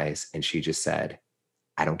the eyes, and she just said,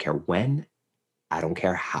 "I don't care when, I don't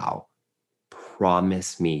care how.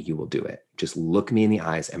 Promise me you will do it. Just look me in the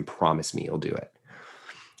eyes and promise me you'll do it."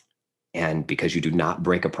 And because you do not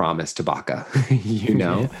break a promise to Baca,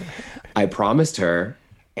 I promised her.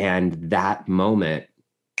 And that moment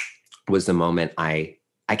was the moment I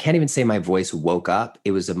can't even say my voice woke up.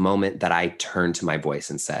 It was a moment that I turned to my voice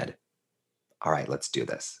and said, "All right, let's do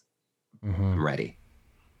this. I'm ready."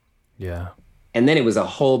 Yeah. And then it was a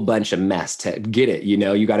whole bunch of mess to get it, you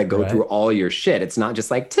know, you got to go through all your shit. It's not just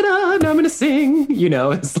like, ta-da, now I'm going to sing, you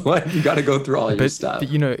know, it's like, you got to go through all your stuff. But,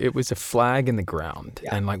 you know, it was a flag in the ground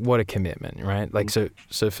and like, what a commitment, right? Like, so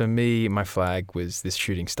for me, my flag was this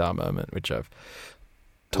shooting star moment, which I've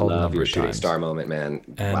told a number of shooting times. Star moment, man.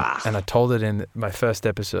 And, and I told it in my first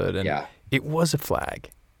episode and it was a flag.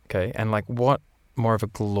 Okay. And like, what more of a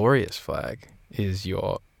glorious flag is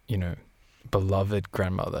your, you know, beloved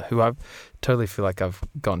grandmother, who I totally feel like I've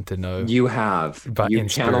gotten to know. You have. But you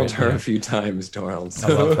channeled her a few times, Torrance. I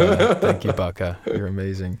love her. Thank you, Bucka. You're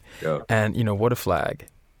amazing. Yeah. And, you know, what a flag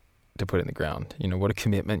to put in the ground. You know, what a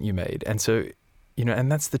commitment you made. And so, you know,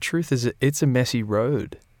 and that's the truth, is it's a messy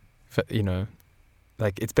road. For, you know,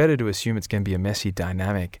 like, it's better to assume it's going to be a messy,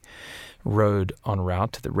 dynamic road en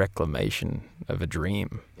route to the reclamation of a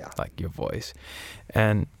dream, like your voice.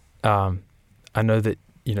 And I know that,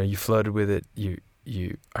 you know, you flirted with it.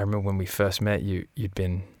 I remember when we first met, you'd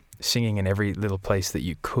been singing in every little place that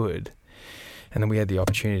you could. And then we had the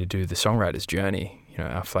opportunity to do the Songwriter's Journey, you know,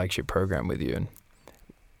 our flagship program with you. And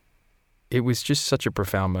it was just such a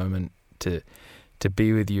profound moment to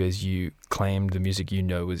be with you as you claimed the music, you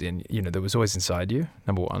know, was in, you know, that was always inside you,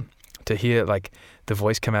 number one. To hear like the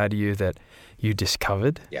voice come out of you that you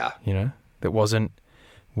discovered, you know, that wasn't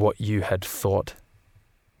what you had thought,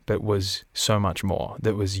 but was so much more,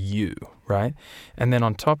 that was you, right? And then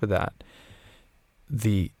on top of that,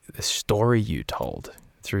 the story you told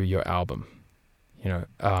through your album, you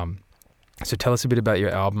know, so tell us a bit about your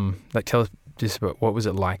album. Like, tell us just about what was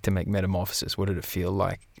it like to make Metamorphosis? What did it feel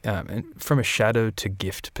like? And from a shadow to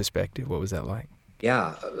gift perspective, what was that like?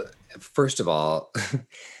 Yeah. First of all,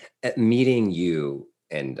 meeting you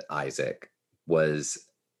and Isaac was,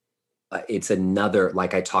 it's another,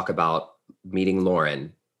 like I talk about meeting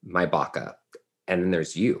Lauren, my baka, and then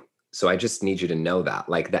there's you. So I just need you to know that,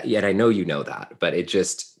 like that. Yet I know you know that, but it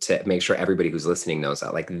just to make sure everybody who's listening knows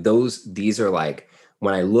that, like these are like,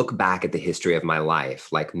 when I look back at the history of my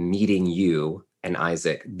life, like meeting you and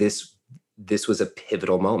Isaac, this was a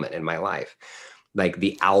pivotal moment in my life. Like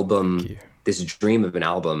the album, this dream of an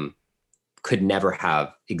album could never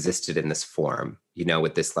have existed in this form, you know,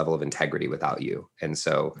 with this level of integrity without you. And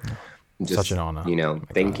so just, such an honor, you know,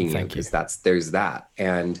 thanking you, because there's that.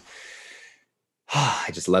 And I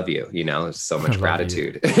just love you, you know, there's so much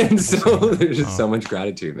gratitude. And so there's just so much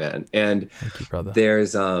gratitude, man. And thank you, brother.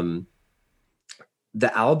 There's,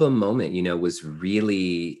 the album moment, you know, was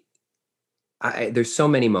really, there's so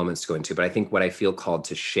many moments to go into, but I think what I feel called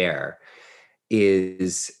to share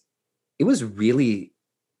is it was really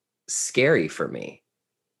scary for me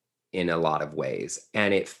in a lot of ways.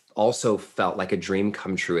 And it also felt like a dream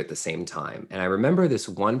come true at the same time. And I remember this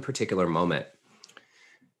one particular moment,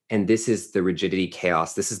 and this is the rigidity,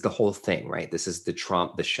 chaos. This is the whole thing, right? This is the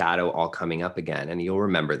Trump, the shadow all coming up again. And you'll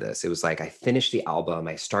remember this. It was like, I finished the album,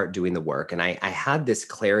 I start doing the work, and I had this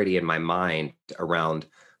clarity in my mind around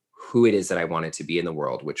who it is that I wanted to be in the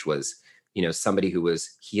world, which was, you know, somebody who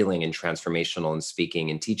was healing and transformational and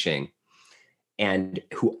speaking and teaching, and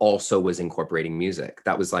who also was incorporating music.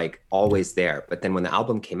 That was like always there. But then when the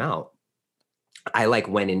album came out, I like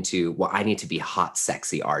went into, well, I need to be hot,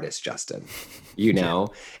 sexy artist, Justin, you know,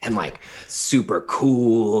 and like super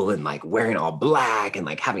cool and like wearing all black and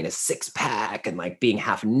like having a 6-pack and like being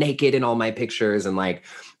half naked in all my pictures. And like,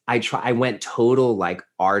 I went total like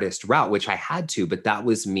artist route, which I had to, but that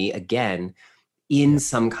was me again, in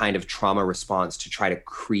some kind of trauma response to try to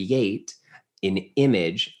create an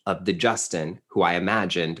image of the Justin who I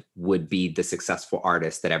imagined would be the successful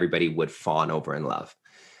artist that everybody would fawn over and love.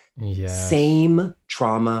 Yeah. Same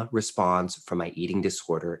trauma response from my eating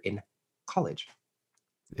disorder in college.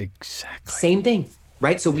 Exactly. Same thing,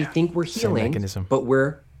 right? So we think we're healing, but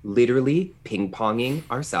we're literally ping-ponging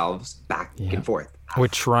ourselves back and forth. We're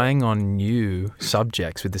trying on new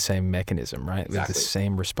subjects with the same mechanism, right? Exactly. With the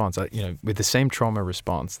same response, you know, with the same trauma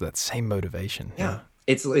response, that same motivation. Yeah.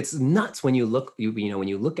 It's nuts when you look, when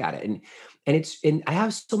you look at it, and I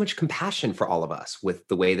have so much compassion for all of us with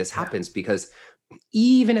the way this happens, because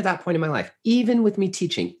even at that point in my life, even with me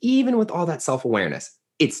teaching, even with all that self-awareness,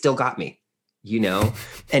 it still got me, you know,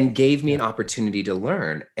 and gave me an opportunity to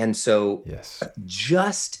learn. And so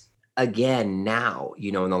just again, now,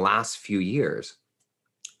 you know, in the last few years,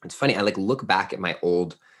 it's funny. I like look back at my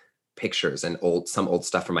old pictures and some old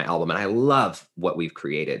stuff from my album, and I love what we've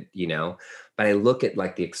created, you know, but I look at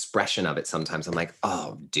like the expression of it sometimes. I'm like,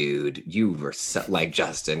 oh, dude, you were so, like,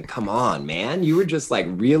 Justin, come on, man. You were just like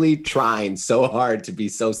really trying so hard to be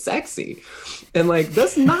so sexy. And like,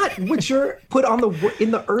 that's not what you're put on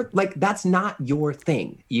in the earth. Like, that's not your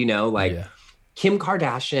thing, you know, like Kim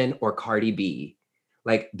Kardashian or Cardi B.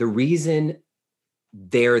 Like, the reason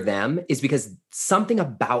they're them is because something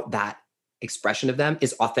about that expression of them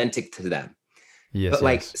is authentic to them. Yes, but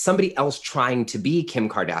like yes. somebody else trying to be Kim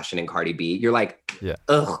Kardashian and Cardi B, you're like, Yeah.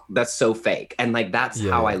 ugh, that's so fake. And like, that's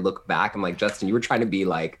how I look back. I'm like, Justin, you were trying to be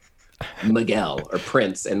like Miguel or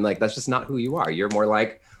Prince. And like, that's just not who you are. You're more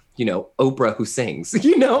like, you know, Oprah who sings,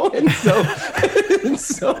 you know? And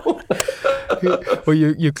so, well,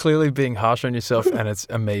 you're clearly being harsh on yourself, and it's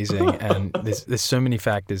amazing. And there's so many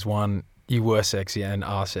factors. One, you were sexy and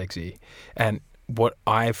are sexy. And what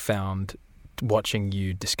I found watching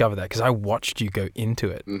you discover that, because I watched you go into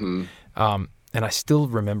it. Mm-hmm. And I still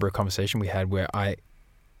remember a conversation we had where I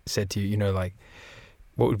said to you, you know, like,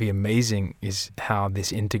 what would be amazing is how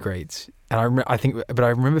this integrates. And I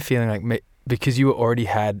remember feeling like, because you were already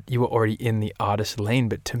in the artist lane,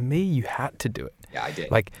 but to me, you had to do it. Yeah, I did.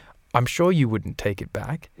 Like, I'm sure you wouldn't take it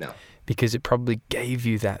back. No. Because it probably gave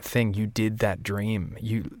you that thing. You did that dream.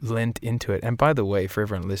 You lent into it. And by the way, for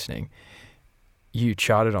everyone listening, you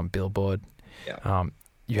charted on Billboard. Yeah.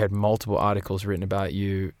 You had multiple articles written about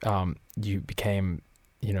you. You became,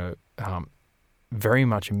 you know, very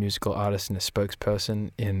much a musical artist and a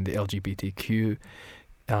spokesperson in the LGBTQ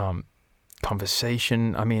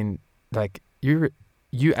conversation. I mean, like,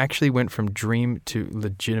 you actually went from dream to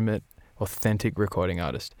legitimate, authentic recording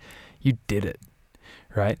artist. You did it,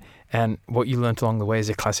 right? And what you learned along the way is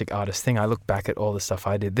a classic artist thing. I look back at all the stuff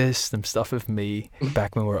I did, some stuff of me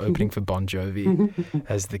back when we were opening for Bon Jovi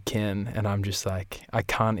as the Kin, and I'm just like, I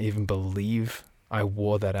can't even believe I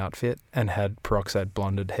wore that outfit and had peroxide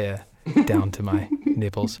blonded hair down to my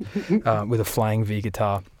nipples with a flying V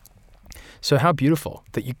guitar. So how beautiful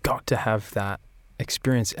that you got to have that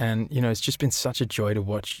experience. And, you know, it's just been such a joy to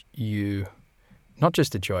watch you, not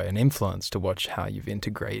just a joy, an influence to watch how you've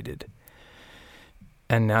integrated.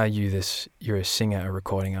 And now you're a singer, a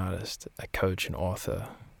recording artist, a coach, an author,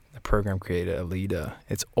 a program creator, a leader.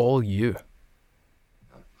 It's all you.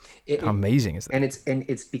 How amazing is that? And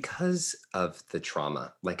it's because of the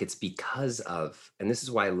trauma. Like, it's because of, and this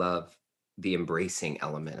is why I love the embracing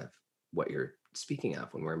element of what you're speaking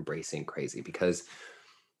of when we're embracing crazy, because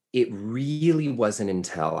it really wasn't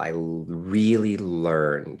until I really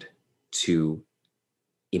learned to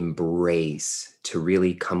embrace, to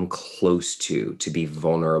really come close to be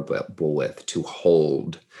vulnerable with, to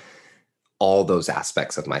hold all those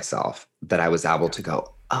aspects of myself, that I was able to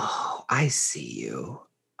go, oh, I see you.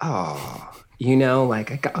 Oh, you know,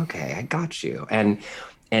 like, I got you. And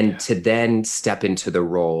to then step into the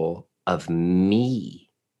role of me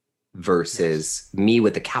versus me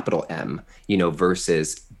with a capital M, you know,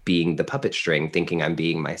 versus being the puppet string, thinking I'm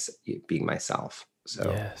being myself. So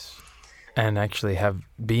yes. And actually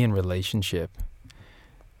be in relationship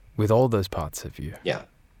with all those parts of you. Yeah.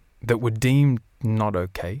 That were deemed not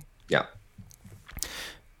okay. Yeah.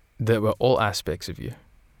 That were all aspects of you,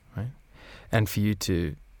 right? And for you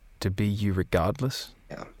to be you regardless.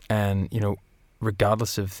 Yeah. And, you know,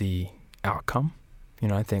 regardless of the outcome, you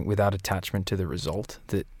know, I think without attachment to the result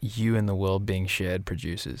that you and the world being shared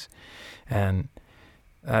produces. And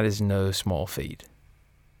that is no small feat.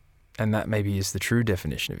 And that maybe is the true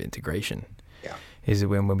definition of integration. Yeah. Is it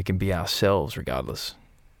when we can be ourselves regardless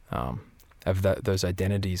of those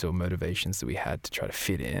identities or motivations that we had to try to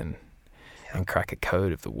fit in and crack a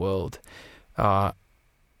code of the world.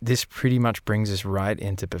 This pretty much brings us right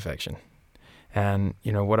into perfection. And,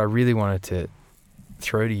 you know, what I really wanted to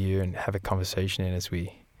throw to you and have a conversation in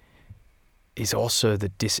is also the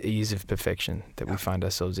dis-ease of perfection that we find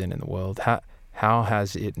ourselves in the world. How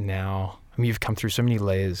has it now, I mean, you've come through so many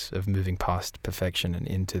layers of moving past perfection and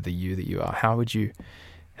into the you that you are. How do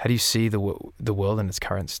you see the world in its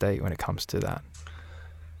current state when it comes to that?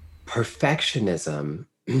 Perfectionism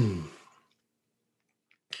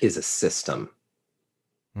is a system,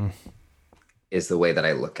 is the way that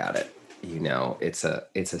I look at it. You know, it's a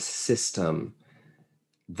system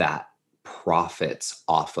that profits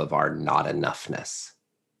off of our not enoughness.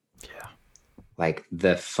 Yeah. Like,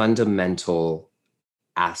 the fundamental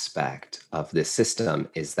aspect of this system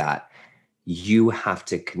is that you have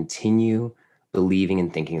to continue believing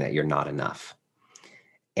and thinking that you're not enough.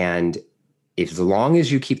 And as long as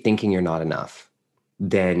you keep thinking you're not enough,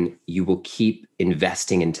 then you will keep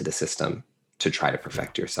investing into the system to try to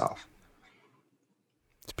perfect yourself.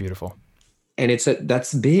 It's beautiful. And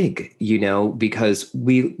that's big, you know, because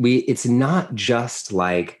it's not just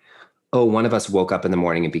like, oh, one of us woke up in the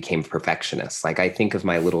morning and became perfectionists. Like, I think of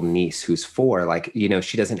my little niece who's 4, like, you know,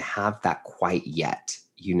 she doesn't have that quite yet,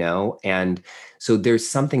 you know? And so there's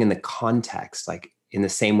something in the context, like in the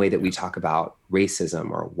same way that we talk about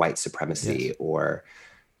racism or white supremacy, or,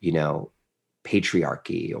 you know,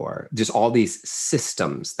 patriarchy or just all these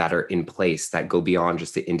systems that are in place that go beyond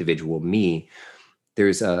just the individual me.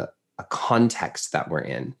 There's a context that we're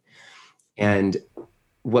in. And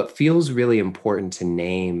what feels really important to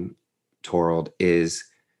name, Torald, is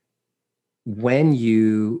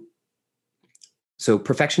so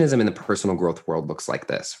perfectionism in the personal growth world looks like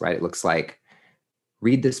this, right? It looks like,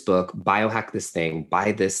 read this book, biohack this thing,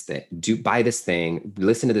 buy this thing,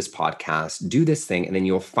 listen to this podcast, do this thing, and then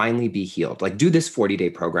you'll finally be healed. Like, do this 40-day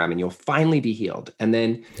program and you'll finally be healed. And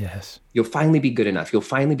then you'll finally be good enough. You'll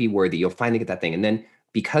finally be worthy. You'll finally get that thing. And then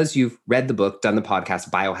because you've read the book, done the podcast,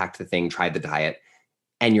 biohacked the thing, tried the diet,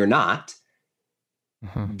 and you're not,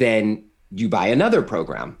 then you buy another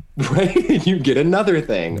program, right? You get another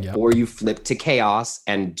thing, or you flip to chaos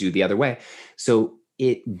and do the other way. So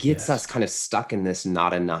it gets us kind of stuck in this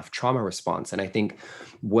not enough trauma response. And I think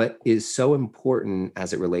what is so important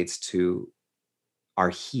as it relates to our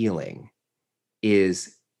healing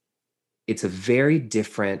is there's a very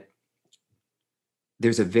different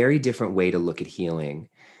way to look at healing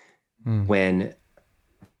when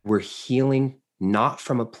we're healing not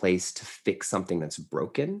from a place to fix something that's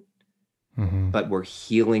broken, but we're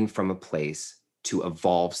healing from a place to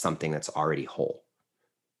evolve something that's already whole.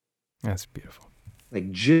 That's beautiful.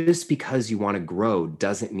 Like, just because you want to grow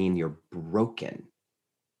doesn't mean you're broken.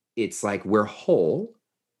 It's like we're whole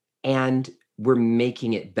and we're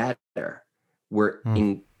making it better. We're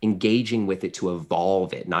engaging with it to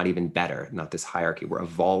evolve it, not even better, not this hierarchy. We're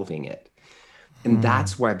evolving it. And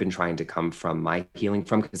that's where I've been trying to come from my healing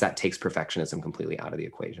from, because that takes perfectionism completely out of the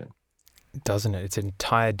equation. Doesn't it? It's an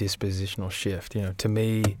entire dispositional shift. You know, to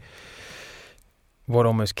me, what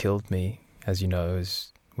almost killed me, as you know,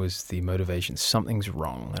 was the motivation. Something's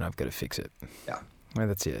wrong and I've got to fix it. Yeah. Well,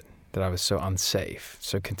 that's it. That I was so unsafe,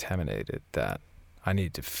 so contaminated that I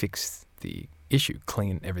needed to fix the issue,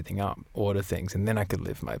 clean everything up, order things, and then I could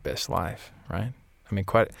live my best life, right? I mean,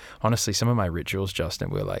 quite honestly, some of my rituals, Justin,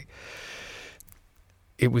 were like,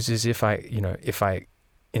 it was as if if I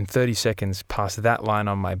in 30 seconds passed that line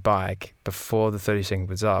on my bike before the 30 seconds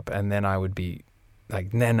was up, and then I would be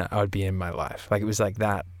in my life. Like, it was like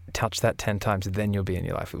that, touch that 10 times, and then you'll be in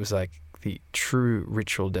your life. It was like the true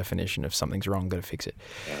ritual definition of something's wrong, got to fix it.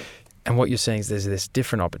 Yeah. And what you're saying is there's this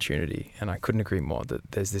different opportunity, and I couldn't agree more,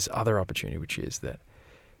 that there's this other opportunity, which is that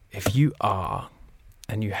if you are,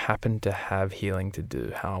 and you happen to have healing to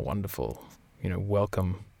do, how wonderful,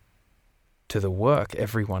 welcome to the work.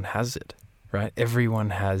 Everyone has it, right? Everyone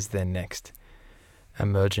has their next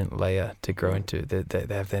emergent layer to grow into. They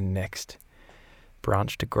have their next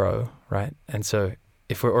branch to grow, right? And so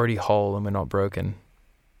if we're already whole and we're not broken,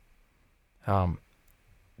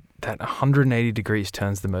 that 180 degrees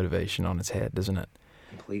turns the motivation on its head, doesn't it?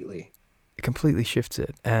 Completely. It completely shifts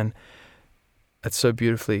it. And it's so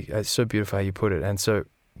beautiful how you put it. And so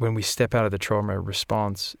when we step out of the trauma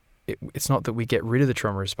response, it's not that we get rid of the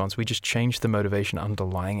trauma response, we just change the motivation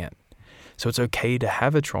underlying it. So it's okay to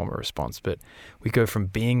have a trauma response, but we go from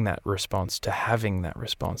being that response to having that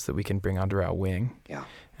response that we can bring under our wing. Yeah.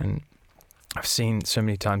 And I've seen so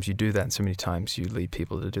many times you do that, and so many times you lead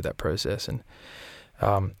people to do that process. And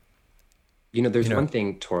there's one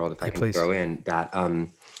thing, Torald, if I can throw in that,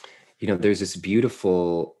 there's this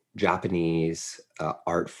beautiful Japanese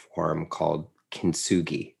art form called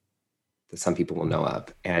kintsugi that some people will know of.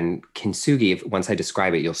 And kintsugi, once I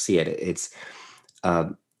describe it, you'll see it. It's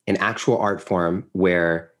an actual art form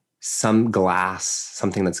where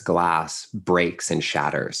something that's glass breaks and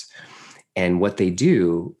shatters. And what they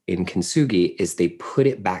do in kintsugi is they put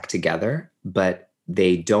it back together, but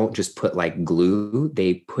they don't just put like glue,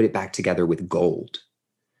 they put it back together with gold.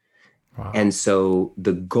 Wow. And so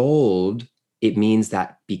the gold, it means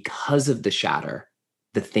that because of the shatter,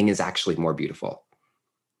 the thing is actually more beautiful.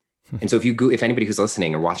 And so if anybody who's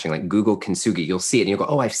listening or watching, like, Google kintsugi, you'll see it and you'll go,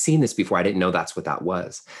 oh, I've seen this before. I didn't know that's what that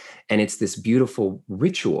was. And it's this beautiful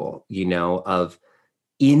ritual, of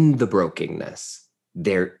in the brokenness,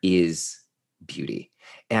 there is beauty.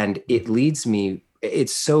 And it leads me,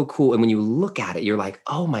 it's so cool. And when you look at it, you're like,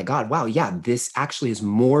 oh my God, wow. Yeah, this actually is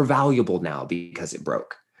more valuable now because it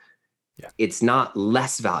broke. Yeah. It's not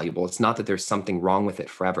less valuable. It's not that there's something wrong with it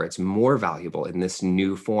forever. It's more valuable in this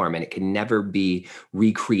new form, and it can never be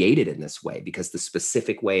recreated in this way because the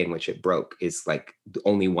specific way in which it broke is like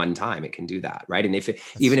only one time it can do that, right? And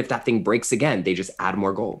even if that thing breaks again, they just add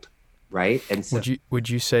more gold, right? And so, would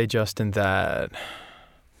you say, Justin, that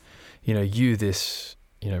this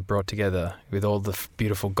brought together with all the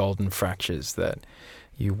beautiful golden fractures that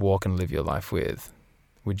you walk and live your life with,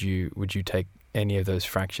 would you take any of those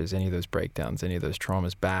fractures, any of those breakdowns, any of those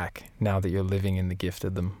traumas back now that you're living in the gift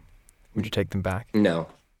of them? Would you take them back? No.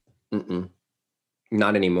 Mm-mm.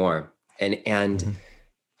 Not anymore. And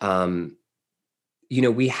Mm-hmm. um,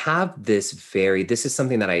 we have this is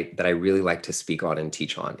something that I really like to speak on and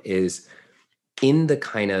teach on, is in the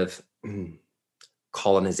kind of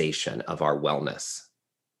colonization of our wellness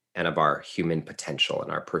and of our human potential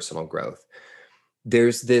and our personal growth.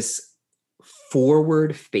 There's this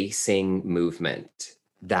forward facing movement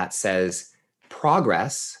that says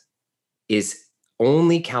progress is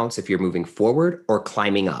only counts if you're moving forward or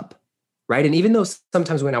climbing up, right? And even though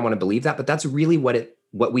sometimes we don't want to believe that, but that's really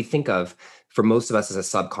what we think of for most of us as a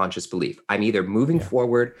subconscious belief. I'm either moving Yeah.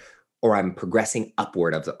 forward or I'm progressing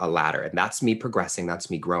upward of a ladder, and that's me progressing, that's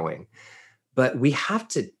me growing. But we have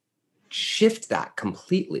to shift that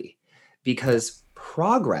completely, because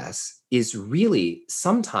progress is really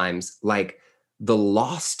sometimes like the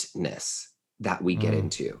lostness that we get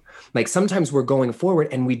into. Like sometimes we're going forward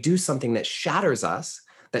and we do something that shatters us,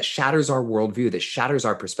 that shatters our worldview, that shatters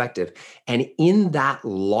our perspective. And in that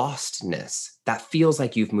lostness, that feels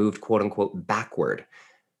like you've moved, quote unquote, backward.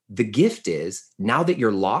 The gift is, now that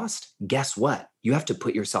you're lost, guess what? You have to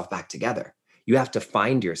put yourself back together. You have to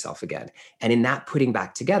find yourself again. And in that putting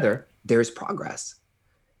back together, there's progress.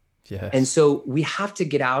 Yes. And so we have to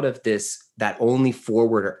get out of this, that only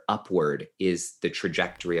forward or upward is the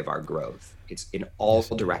trajectory of our growth. It's in all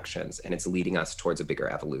directions, and it's leading us towards a bigger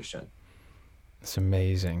evolution. It's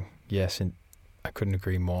amazing. Yes, and I couldn't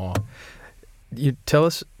agree more. You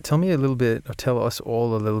tell me a little bit, or tell us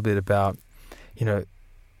all a little bit about, the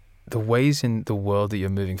ways in the world that you're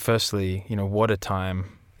moving. Firstly, what a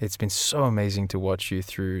time. It's been so amazing to watch you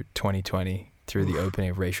through 2020, through the opening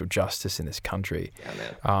of racial justice in this country. Yeah,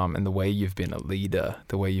 man. And the way you've been a leader,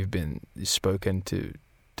 the way you've been spoken to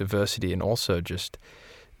diversity, and also just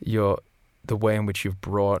the way in which you've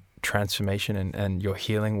brought transformation and your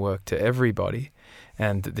healing work to everybody.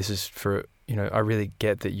 And this is for, I really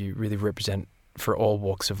get that you really represent for all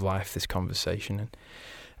walks of life, this conversation.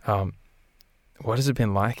 And what has it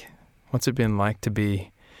been like? What's it been like to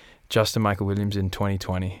be Justin Michael Williams in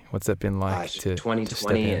 2020? What's that been like? Gosh,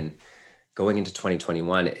 2020 and going into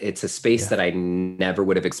 2021, it's a space that I never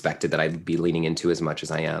would have expected that I'd be leaning into as much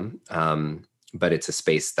as I am. But it's a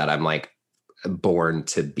space that I'm like born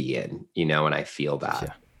to be in, and I feel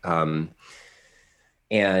that. Yeah.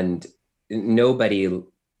 And nobody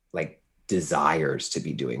like desires to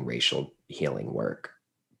be doing racial healing work,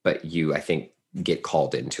 but you, I think, get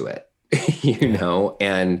called into it,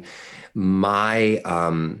 and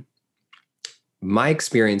my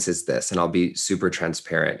experience is this, and I'll be super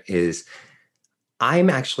transparent, is I'm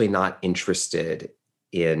actually not interested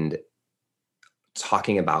in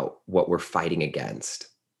talking about what we're fighting against.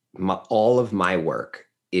 All of my work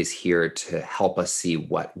is here to help us see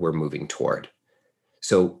what we're moving toward.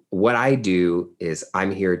 So what I do is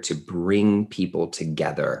I'm here to bring people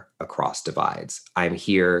together across divides. I'm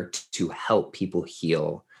here to help people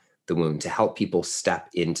heal the wound, to help people step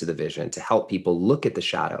into the vision, to help people look at the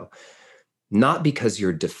shadow, not because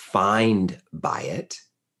you're defined by it,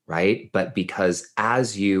 right? But because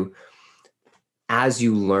as you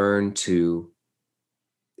learn to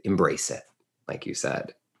embrace it, like you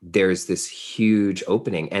said, there's this huge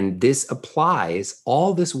opening. And this applies,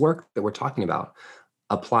 all this work that we're talking about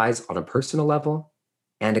applies on a personal level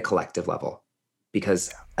and a collective level,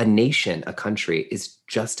 because a nation, a country, is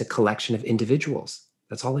just a collection of individuals.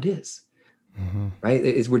 That's all it is,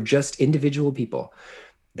 right? We're just individual people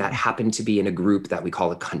that happen to be in a group that we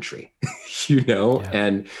call a country,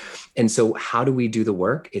 and so how do we do the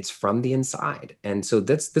work? It's from the inside. And so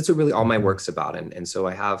that's what really all my work's about. And so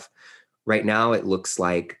I have, right now, it looks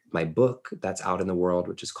like my book that's out in the world,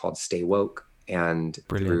 which is called Stay Woke, and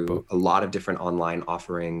Brilliant through book. a lot of different online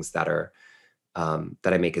offerings that are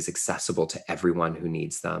that I make as accessible to everyone who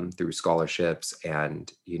needs them through scholarships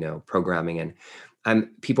and programming. And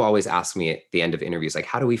people always ask me at the end of interviews, like,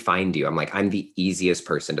 how do we find you? I'm like, I'm the easiest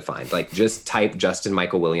person to find. Like, just type Justin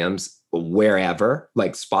Michael Williams wherever,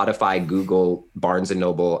 like Spotify, Google, Barnes and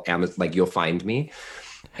Noble, Amazon, like you'll find me.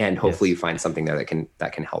 And hopefully you find something there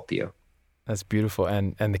that can help you. That's beautiful.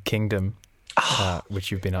 And the Kingdom,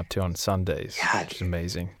 which you've been up to on Sundays, which is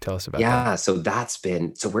amazing. Tell us about that. Yeah, so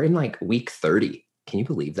we're in like week 30. Can you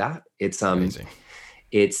believe that? It's amazing.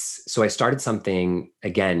 So I started something,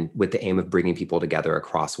 again, with the aim of bringing people together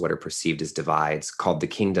across what are perceived as divides, called The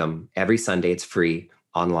Kingdom. Every Sunday, it's free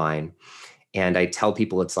online. And I tell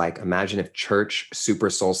people, it's like, imagine if Church, Super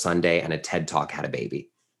Soul Sunday, and a TED Talk had a baby.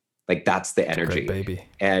 Like, that's the energy. It's a great baby.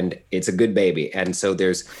 And it's a good baby. And so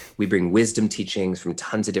we bring wisdom teachings from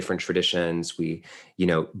tons of different traditions. We,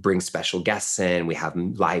 bring special guests in, we have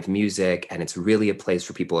live music, and it's really a place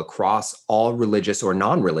for people across all religious or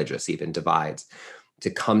non-religious even divides to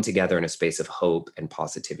come together in a space of hope and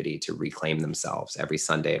positivity to reclaim themselves every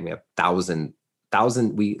Sunday. And we have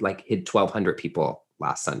we like hit 1,200 people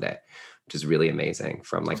last Sunday, which is really amazing,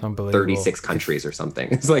 from like 36 countries or something.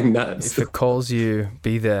 It's like nuts. If it calls you,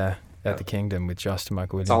 be there at the Kingdom with Justin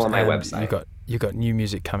Michael Williams. It's all on my website. You got new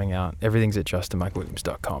music coming out. Everything's at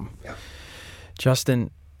justinmichaelwilliams.com. Yeah. Justin,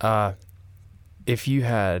 if you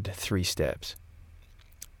had 3 steps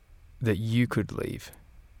that you could leave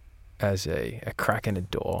as a crack in a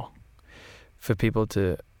door for people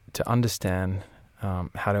to understand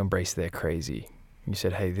how to embrace their crazy. You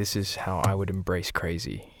said, hey, this is how I would embrace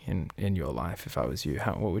crazy in your life if I was you.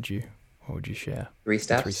 What would you share? 3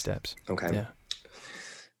 steps? 3 steps. Okay. Yeah.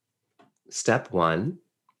 Step 1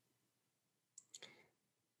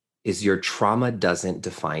 is your trauma doesn't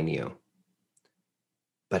define you,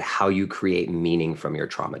 but how you create meaning from your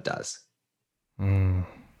trauma does. Mm.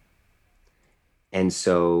 And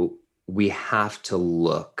so we have to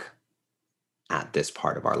look at this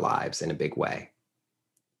part of our lives in a big way.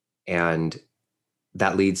 And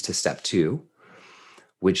that leads to step 2,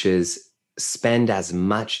 which is spend as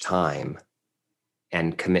much time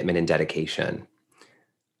and commitment and dedication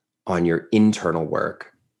on your internal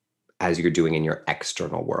work as you're doing in your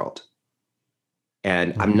external world.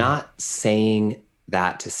 And I'm not saying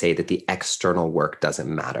that to say that the external work doesn't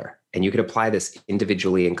matter. And you could apply this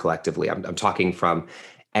individually and collectively. I'm talking from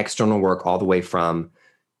external work all the way from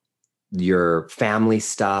your family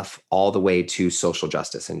stuff all the way to social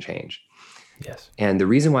justice and change. Yes. And the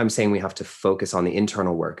reason why I'm saying we have to focus on the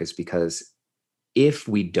internal work is because if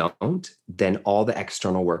we don't, then all the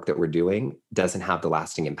external work that we're doing doesn't have the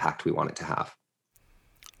lasting impact we want it to have.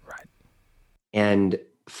 Right. And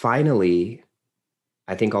finally,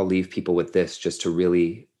 I think I'll leave people with this, just to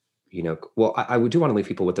really, I do want to leave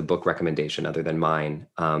people with a book recommendation other than mine.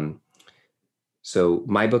 So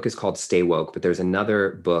my book is called Stay Woke, but there's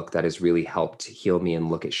another book that has really helped heal me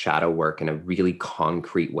and look at shadow work in a really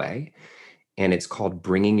concrete way. And it's called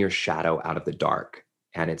Bringing Your Shadow Out of the Dark.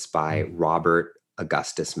 And it's by Robert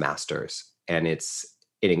Augustus Masters. And it's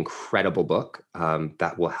an incredible book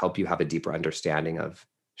that will help you have a deeper understanding of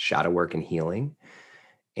shadow work and healing.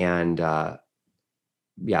 And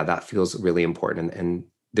that feels really important. And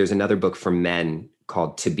there's another book for men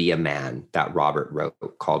called To Be a Man that Robert wrote,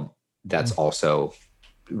 that's also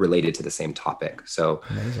related to the same topic. So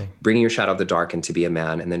amazing. Bringing Your Shadow Out of the Dark and To Be a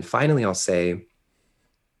Man. And then finally, I'll say,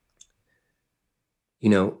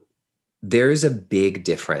 there's a big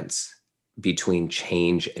difference between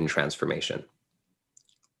change and transformation.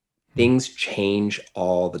 Things change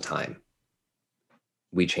all the time.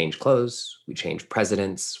 We change clothes, we change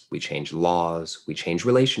presidents, we change laws, we change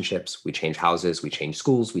relationships, we change houses, we change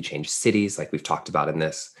schools, we change cities, like we've talked about in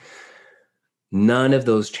this. None of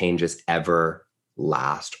those changes ever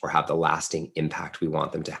last or have the lasting impact we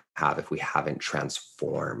want them to have if we haven't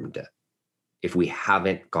transformed, if we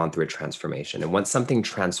haven't gone through a transformation. And once something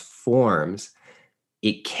transforms,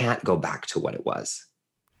 it can't go back to what it was,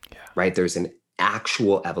 right? There's an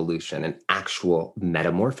actual evolution, an actual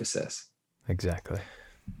metamorphosis. Exactly.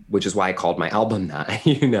 Which is why I called my album that,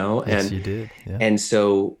 Yes, you did. Yeah. And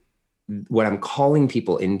so what I'm calling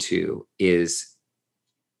people into is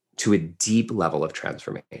to a deep level of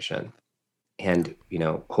transformation. And,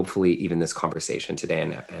 hopefully even this conversation today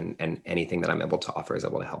and anything that I'm able to offer is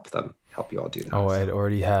able to help you all do that. Oh, it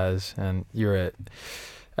already has. And you're an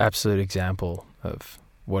absolute example of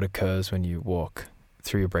what occurs when you walk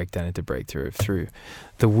through your breakdown into breakthrough, through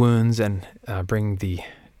the wounds, and bring the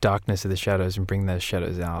darkness of the shadows and bring those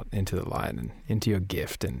shadows out into the light and into your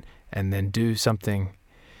gift, and then do something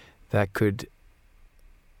that could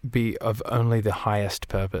be of only the highest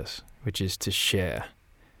purpose, which is to share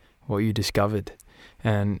what you discovered.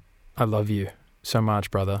 And I love you so much,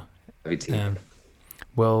 brother. Love you too. And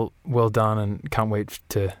well done, and can't wait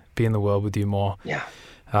to be in the world with you more. Yeah.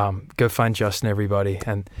 Go find Justin, everybody.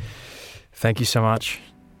 And thank you so much.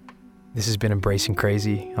 This has been Embracing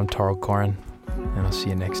Crazy. I'm Taro Koren, and I'll see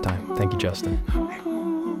you next time. Thank you, Justin.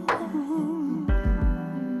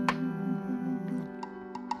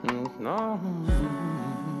 No.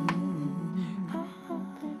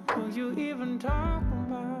 Will you even talk?